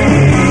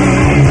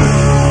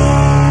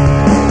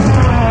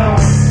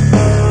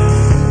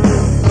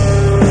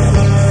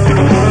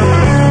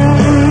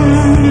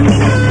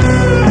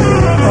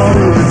 All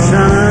the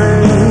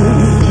time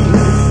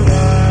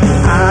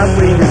I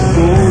waited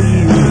for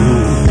you,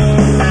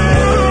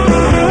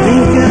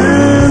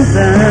 thinking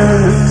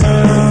that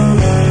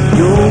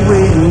you're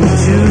waiting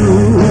too.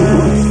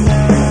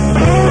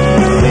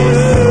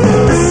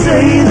 They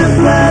say the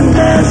blind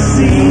man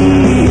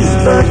sees,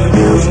 but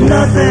feels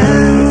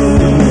nothing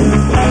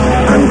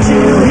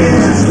until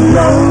his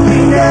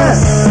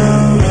loneliness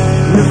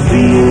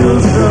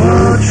reveals the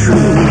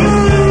truth.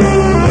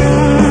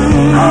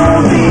 All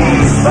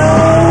these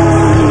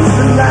bones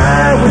that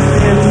lie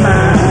within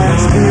my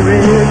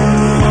spirit,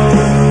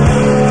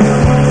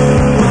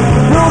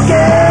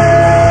 broken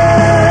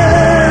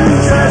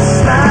just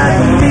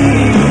like me.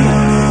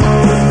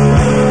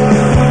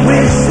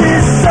 Wish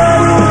this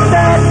sorrow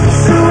that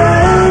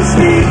surrounds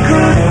me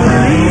could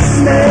release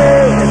me.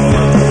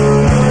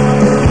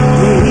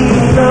 We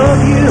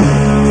love you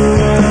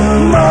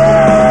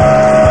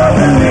more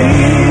than me.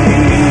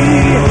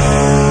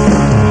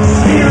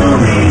 Still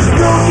these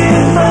broken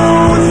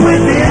bones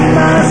within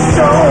my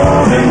soul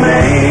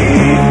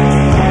remain.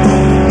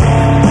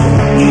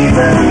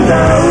 Even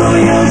though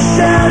your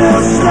shadow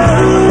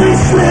slowly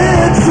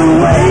slips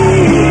away,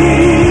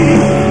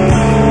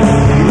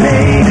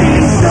 maybe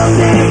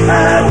someday I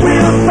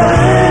will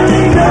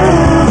finally know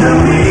the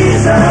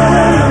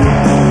reason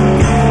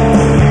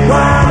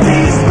why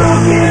these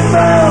broken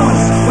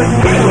bones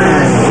within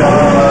my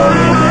soul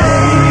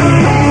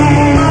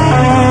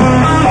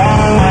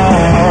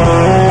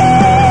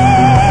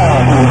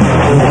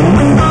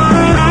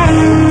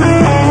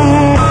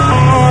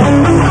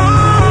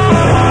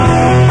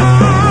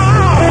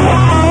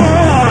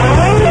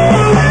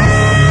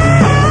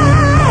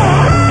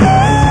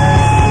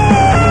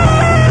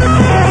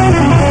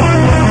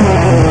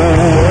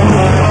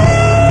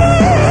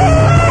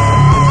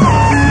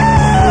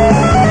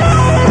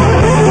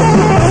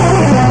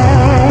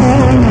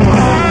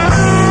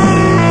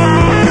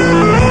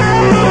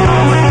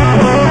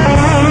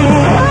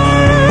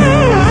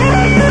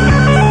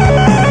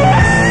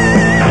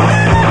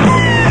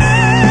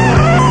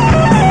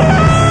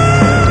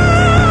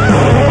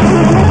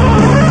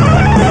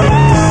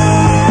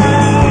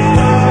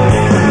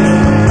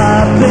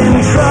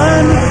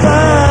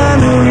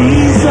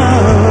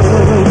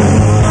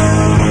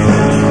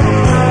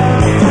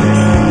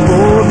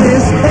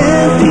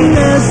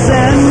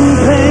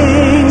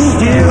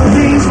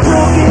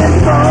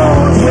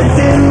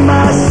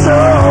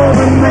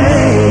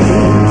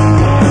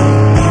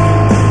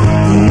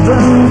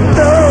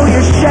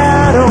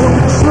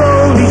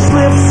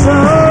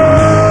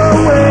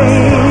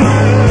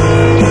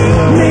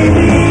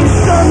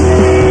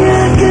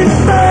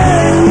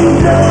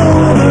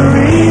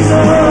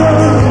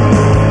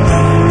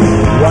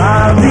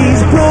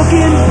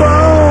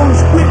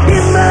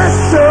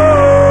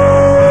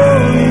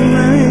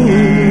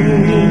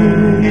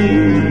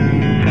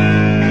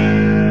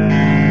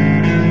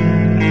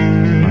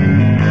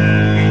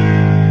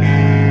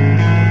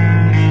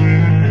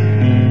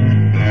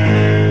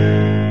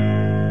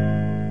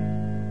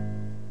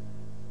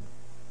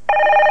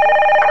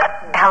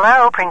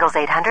Pringles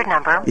 800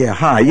 number. Yeah,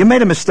 hi. You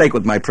made a mistake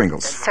with my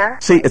Pringles. Sir?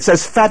 See, it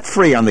says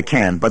fat-free on the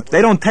can, but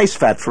they don't taste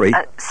fat-free.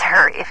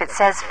 Sir, if it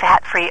says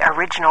fat-free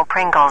original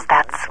Pringles,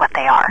 that's what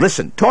they are.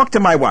 Listen, talk to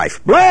my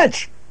wife.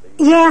 Blanche!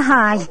 Yeah,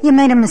 hi. You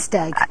made a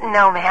mistake.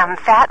 No, ma'am.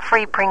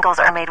 Fat-free Pringles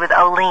are made with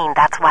Olean.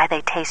 That's why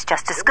they taste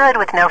just as good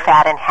with no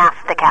fat and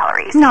half the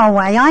calories. No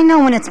way. I know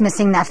when it's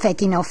missing that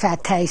fakey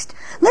no-fat taste.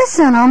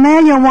 Listen, I'll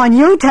mail you one.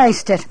 You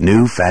taste it.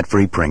 New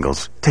fat-free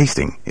Pringles.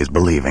 Tasting is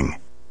believing.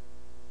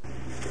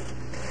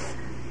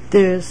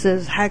 This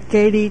is Hack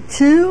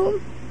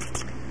 82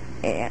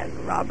 and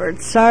Robert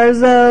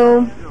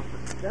Sarzo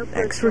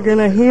Next, we're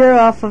gonna hear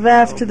off of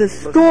After the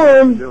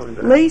Storm,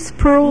 Lace,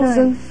 Pearls,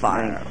 and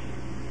Fire.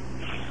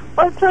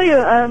 Well, I'll tell you,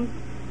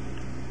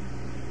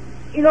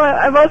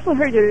 I've also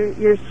heard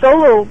your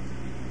solo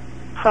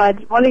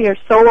project. One of your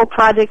solo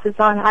projects is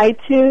on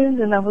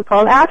iTunes, and that was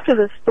called After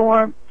the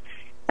Storm.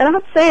 And I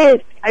must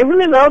say, I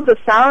really love the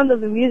sound of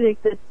the music,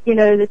 the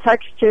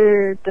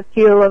texture, the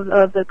feel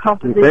of the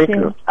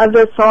composition of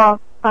the song.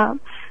 And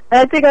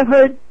I think I've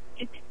heard,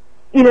 it's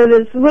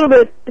a little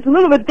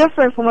bit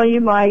different from what you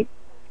might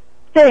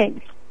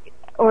think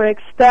or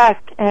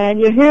expect. And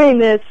you're hearing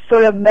this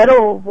sort of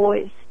metal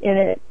voice in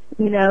it,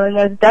 and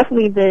there's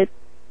definitely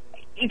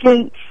you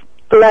can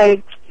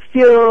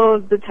feel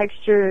the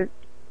texture,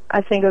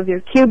 I think, of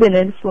your Cuban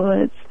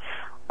influence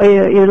or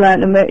your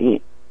Latin American.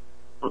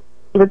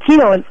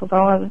 Latino influence. I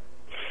want to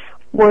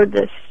word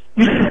this.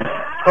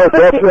 Oh,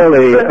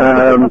 definitely.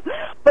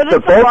 But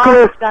the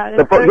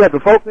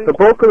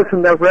vocalist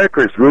in that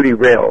record is Rudy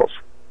Rales.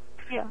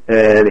 Yeah.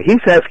 And he's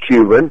half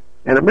Cuban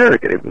and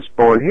American. He was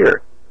born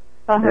here.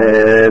 Uh-huh.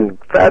 And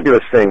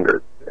fabulous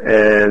singer.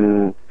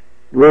 And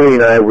Rudy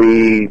and I,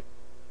 we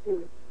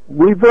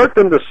worked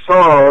on the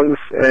songs,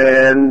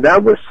 and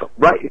that was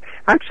right.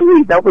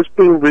 Actually, that was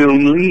being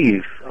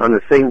released on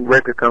the same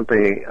record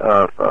company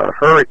of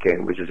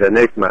Hurricane, which is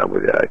Enigma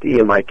with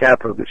EMI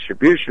Capital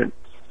Distribution.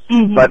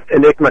 Mm-hmm. But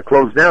Enigma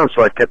closed down,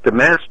 so I kept it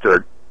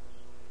mastered.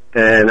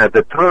 And at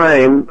the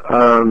time,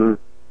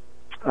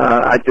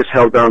 I just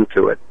held on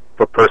to it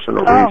for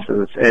personal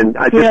reasons, and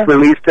I just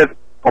released it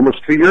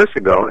almost 2 years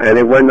ago, and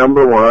it went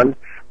 #1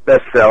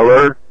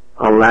 bestseller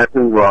on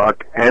Latin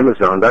Rock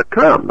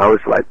Amazon.com. I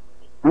was like,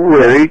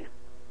 really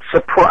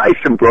surprised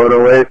and blown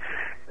away,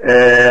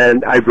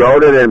 and I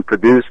wrote it and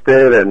produced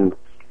it and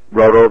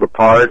wrote all the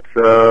parts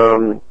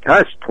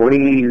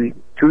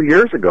 22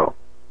 years ago.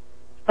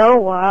 Oh,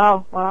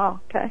 wow,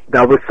 okay.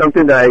 That was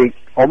something that I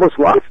almost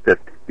lost it.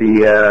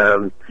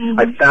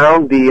 I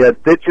found the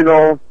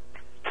digital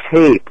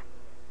tape,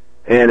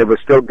 and it was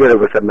still good. It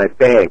was at my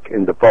bank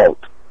in the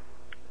vault.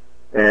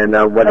 And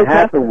what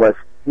happened was,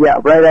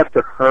 right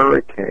after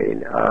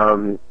Hurricane,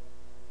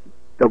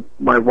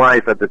 my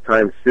wife at the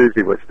time,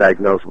 Susie, was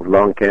diagnosed with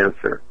lung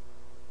cancer.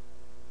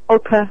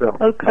 Okay. So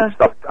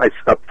I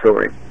stopped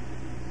touring.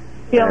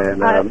 Yeah.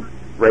 And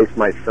raised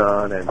my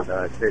son, and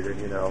I figured,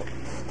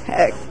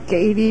 Heck,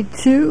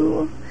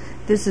 82.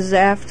 This is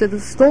After the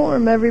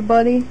Storm,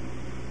 everybody.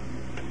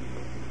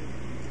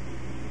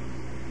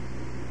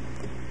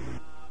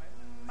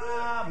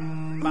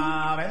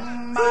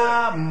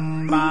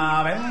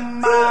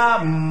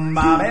 Ooh.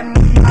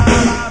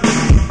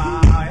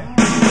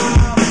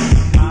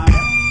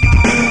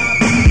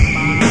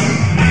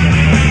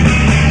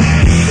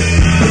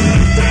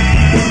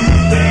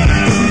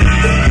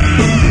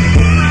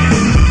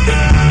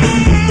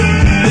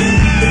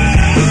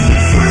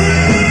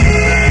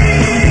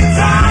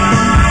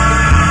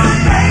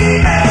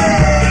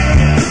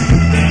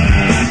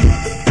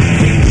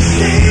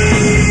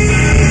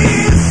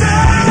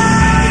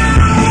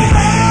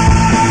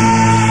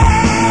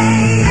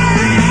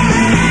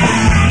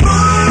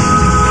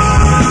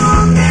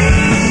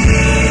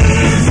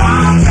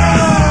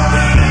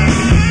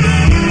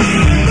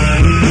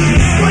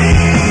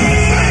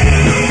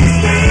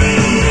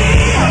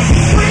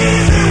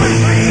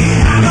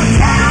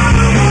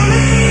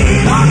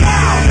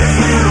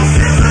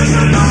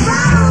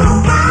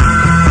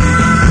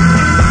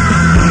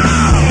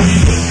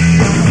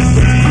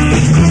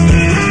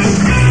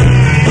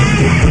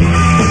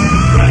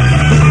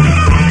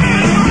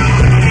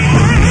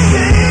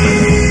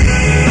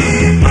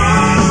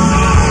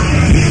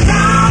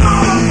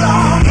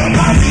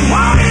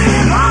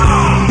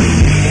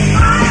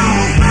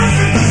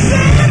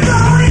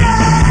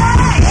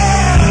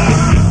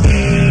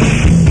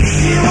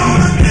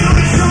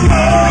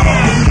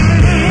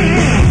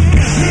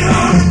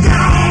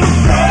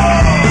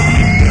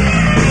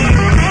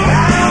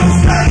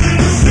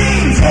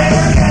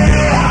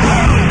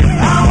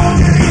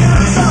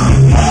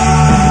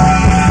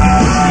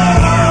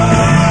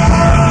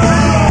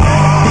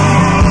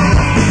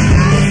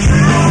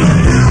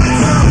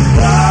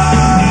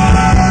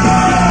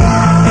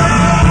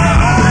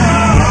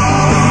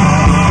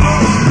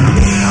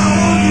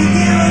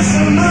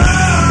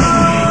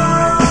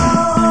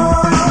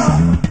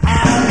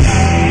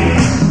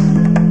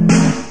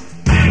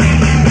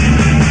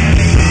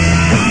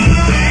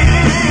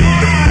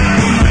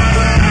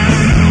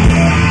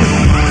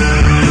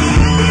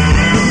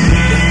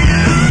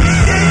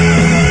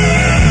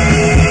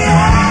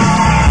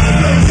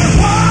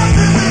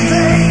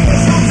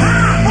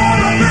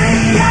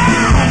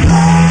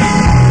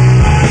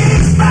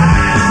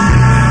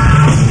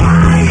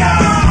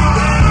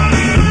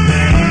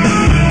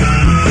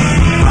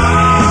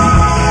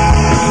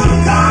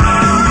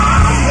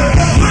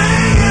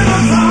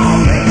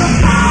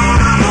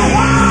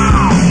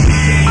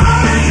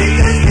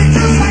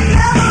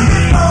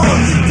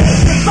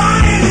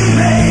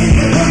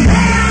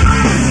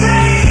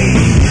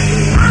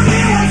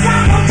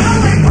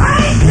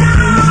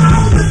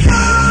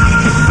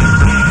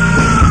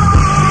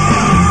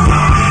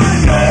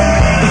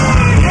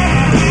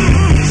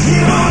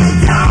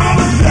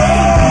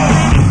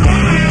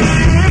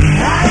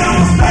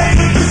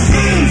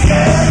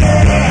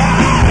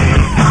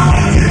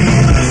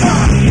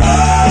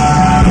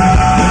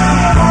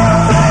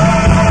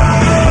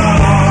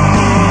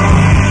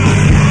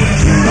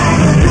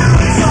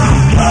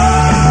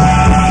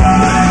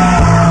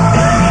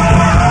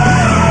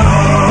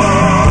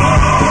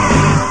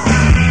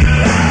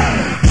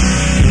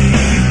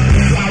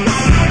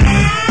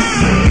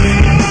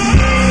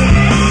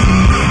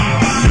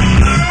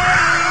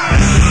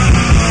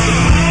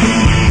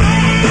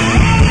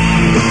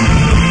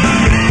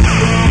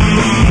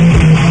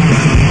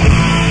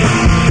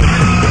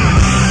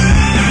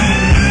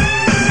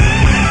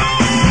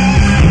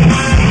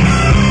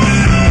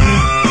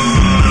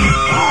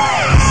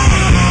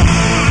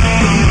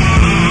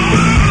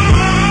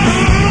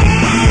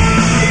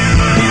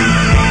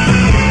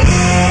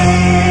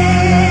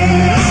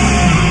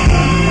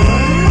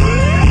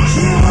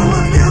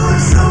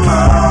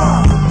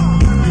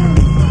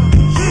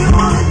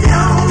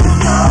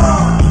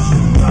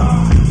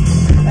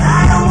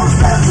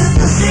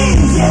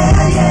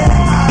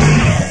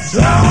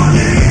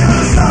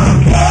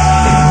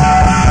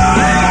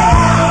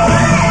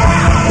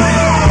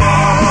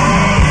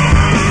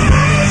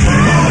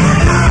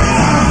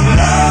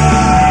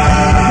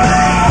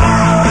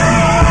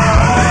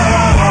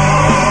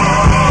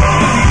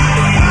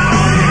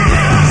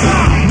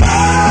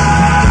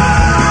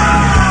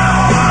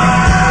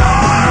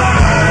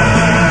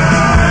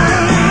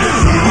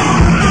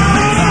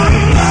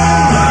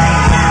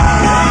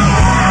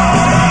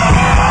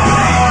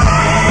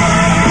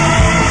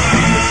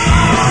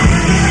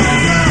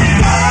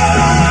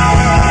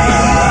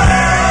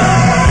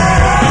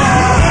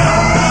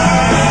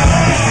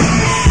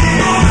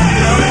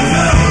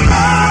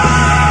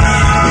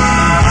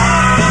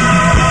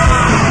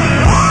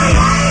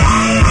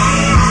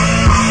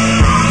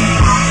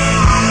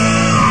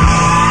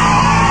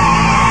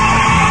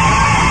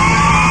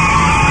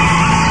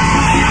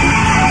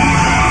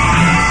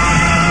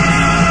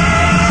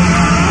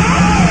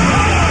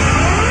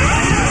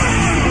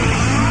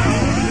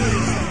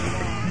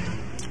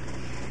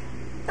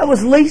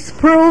 was Lace,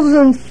 Pearls,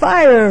 and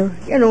Fire.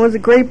 You know, it was a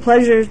great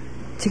pleasure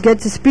to get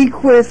to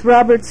speak with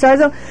Robert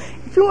Sarzo.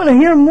 If you want to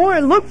hear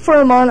more, look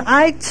for him on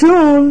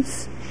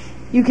iTunes.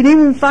 You can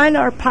even find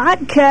our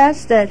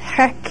podcast at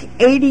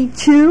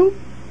Heck82.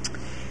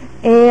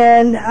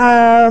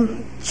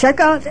 And check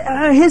out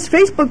his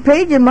Facebook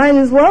page and mine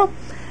as well.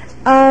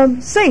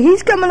 Say,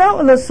 he's coming out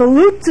with a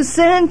salute to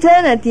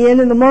Santana at the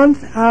end of the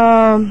month.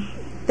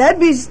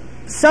 That'd be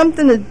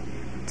something that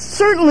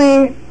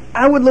certainly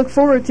I would look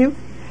forward to.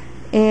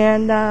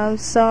 And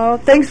so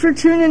thanks for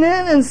tuning in,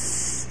 and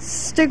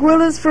stick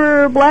with us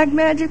for Black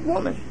Magic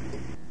Woman.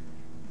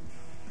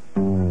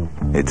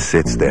 It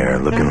sits there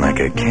looking like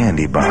a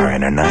candy bar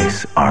in a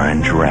nice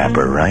orange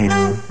wrapper, right?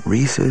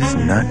 Reese's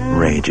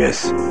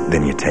Nutrageous.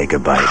 Then you take a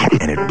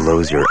bite and it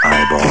blows your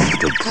eyeballs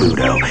to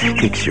Pluto,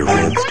 kicks your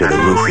ribs to the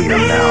roof of your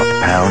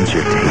mouth, pounds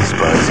your taste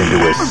buds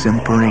into a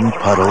simpering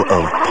puddle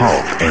of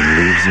pulp and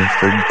leaves you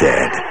for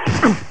dead.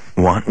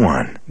 Want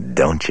one,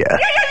 don't ya?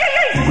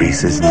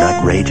 Reese's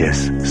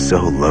Nutrageous.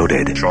 So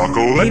loaded.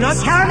 Chocolate. Peanut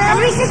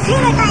caramel Reese's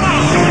peanut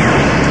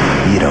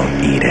butter. You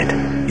don't eat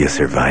it. You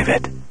survive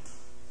it.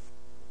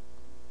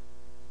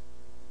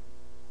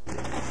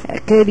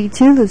 At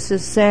 82, this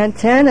is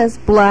Santana's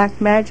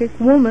Black Magic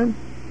Woman.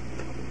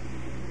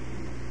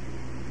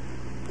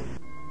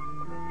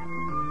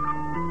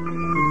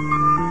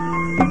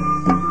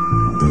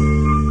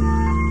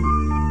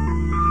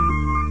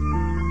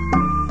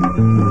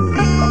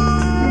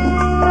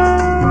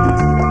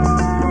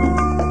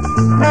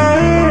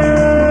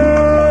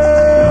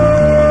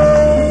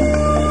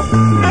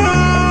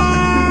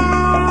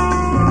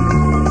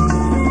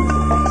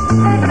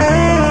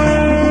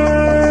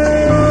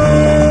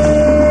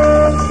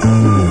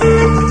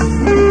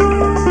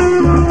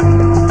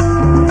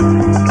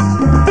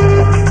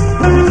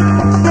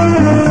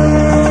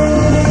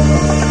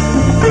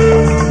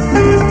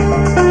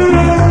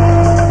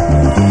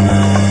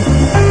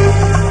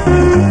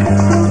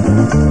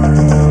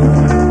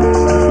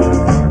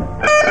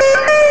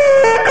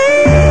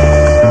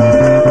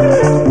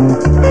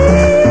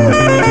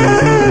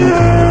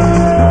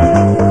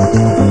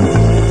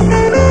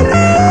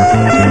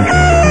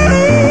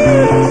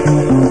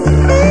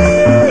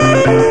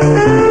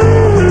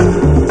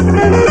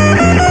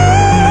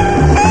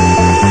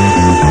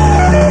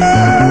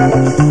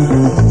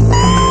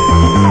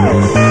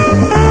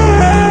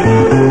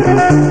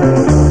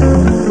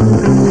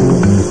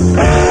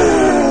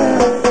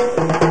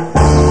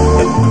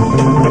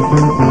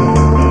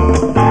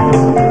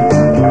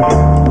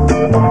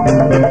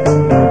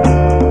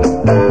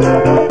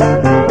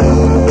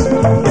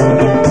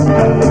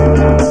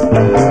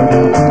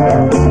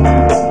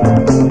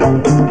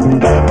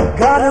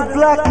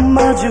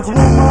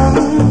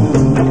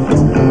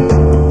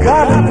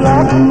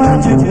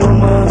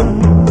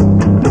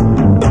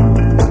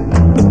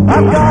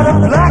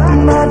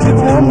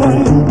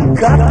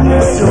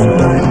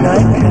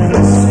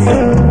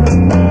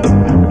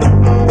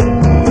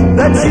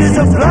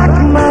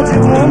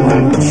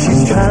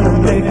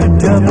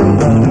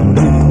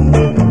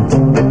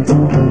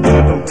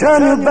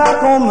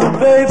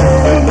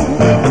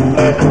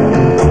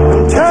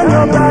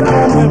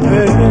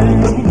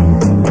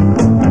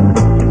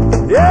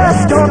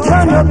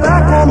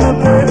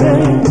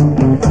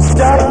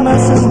 Stop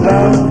messing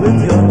around with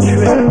your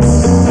tricks.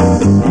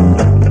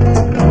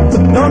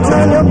 Don't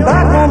turn your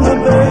back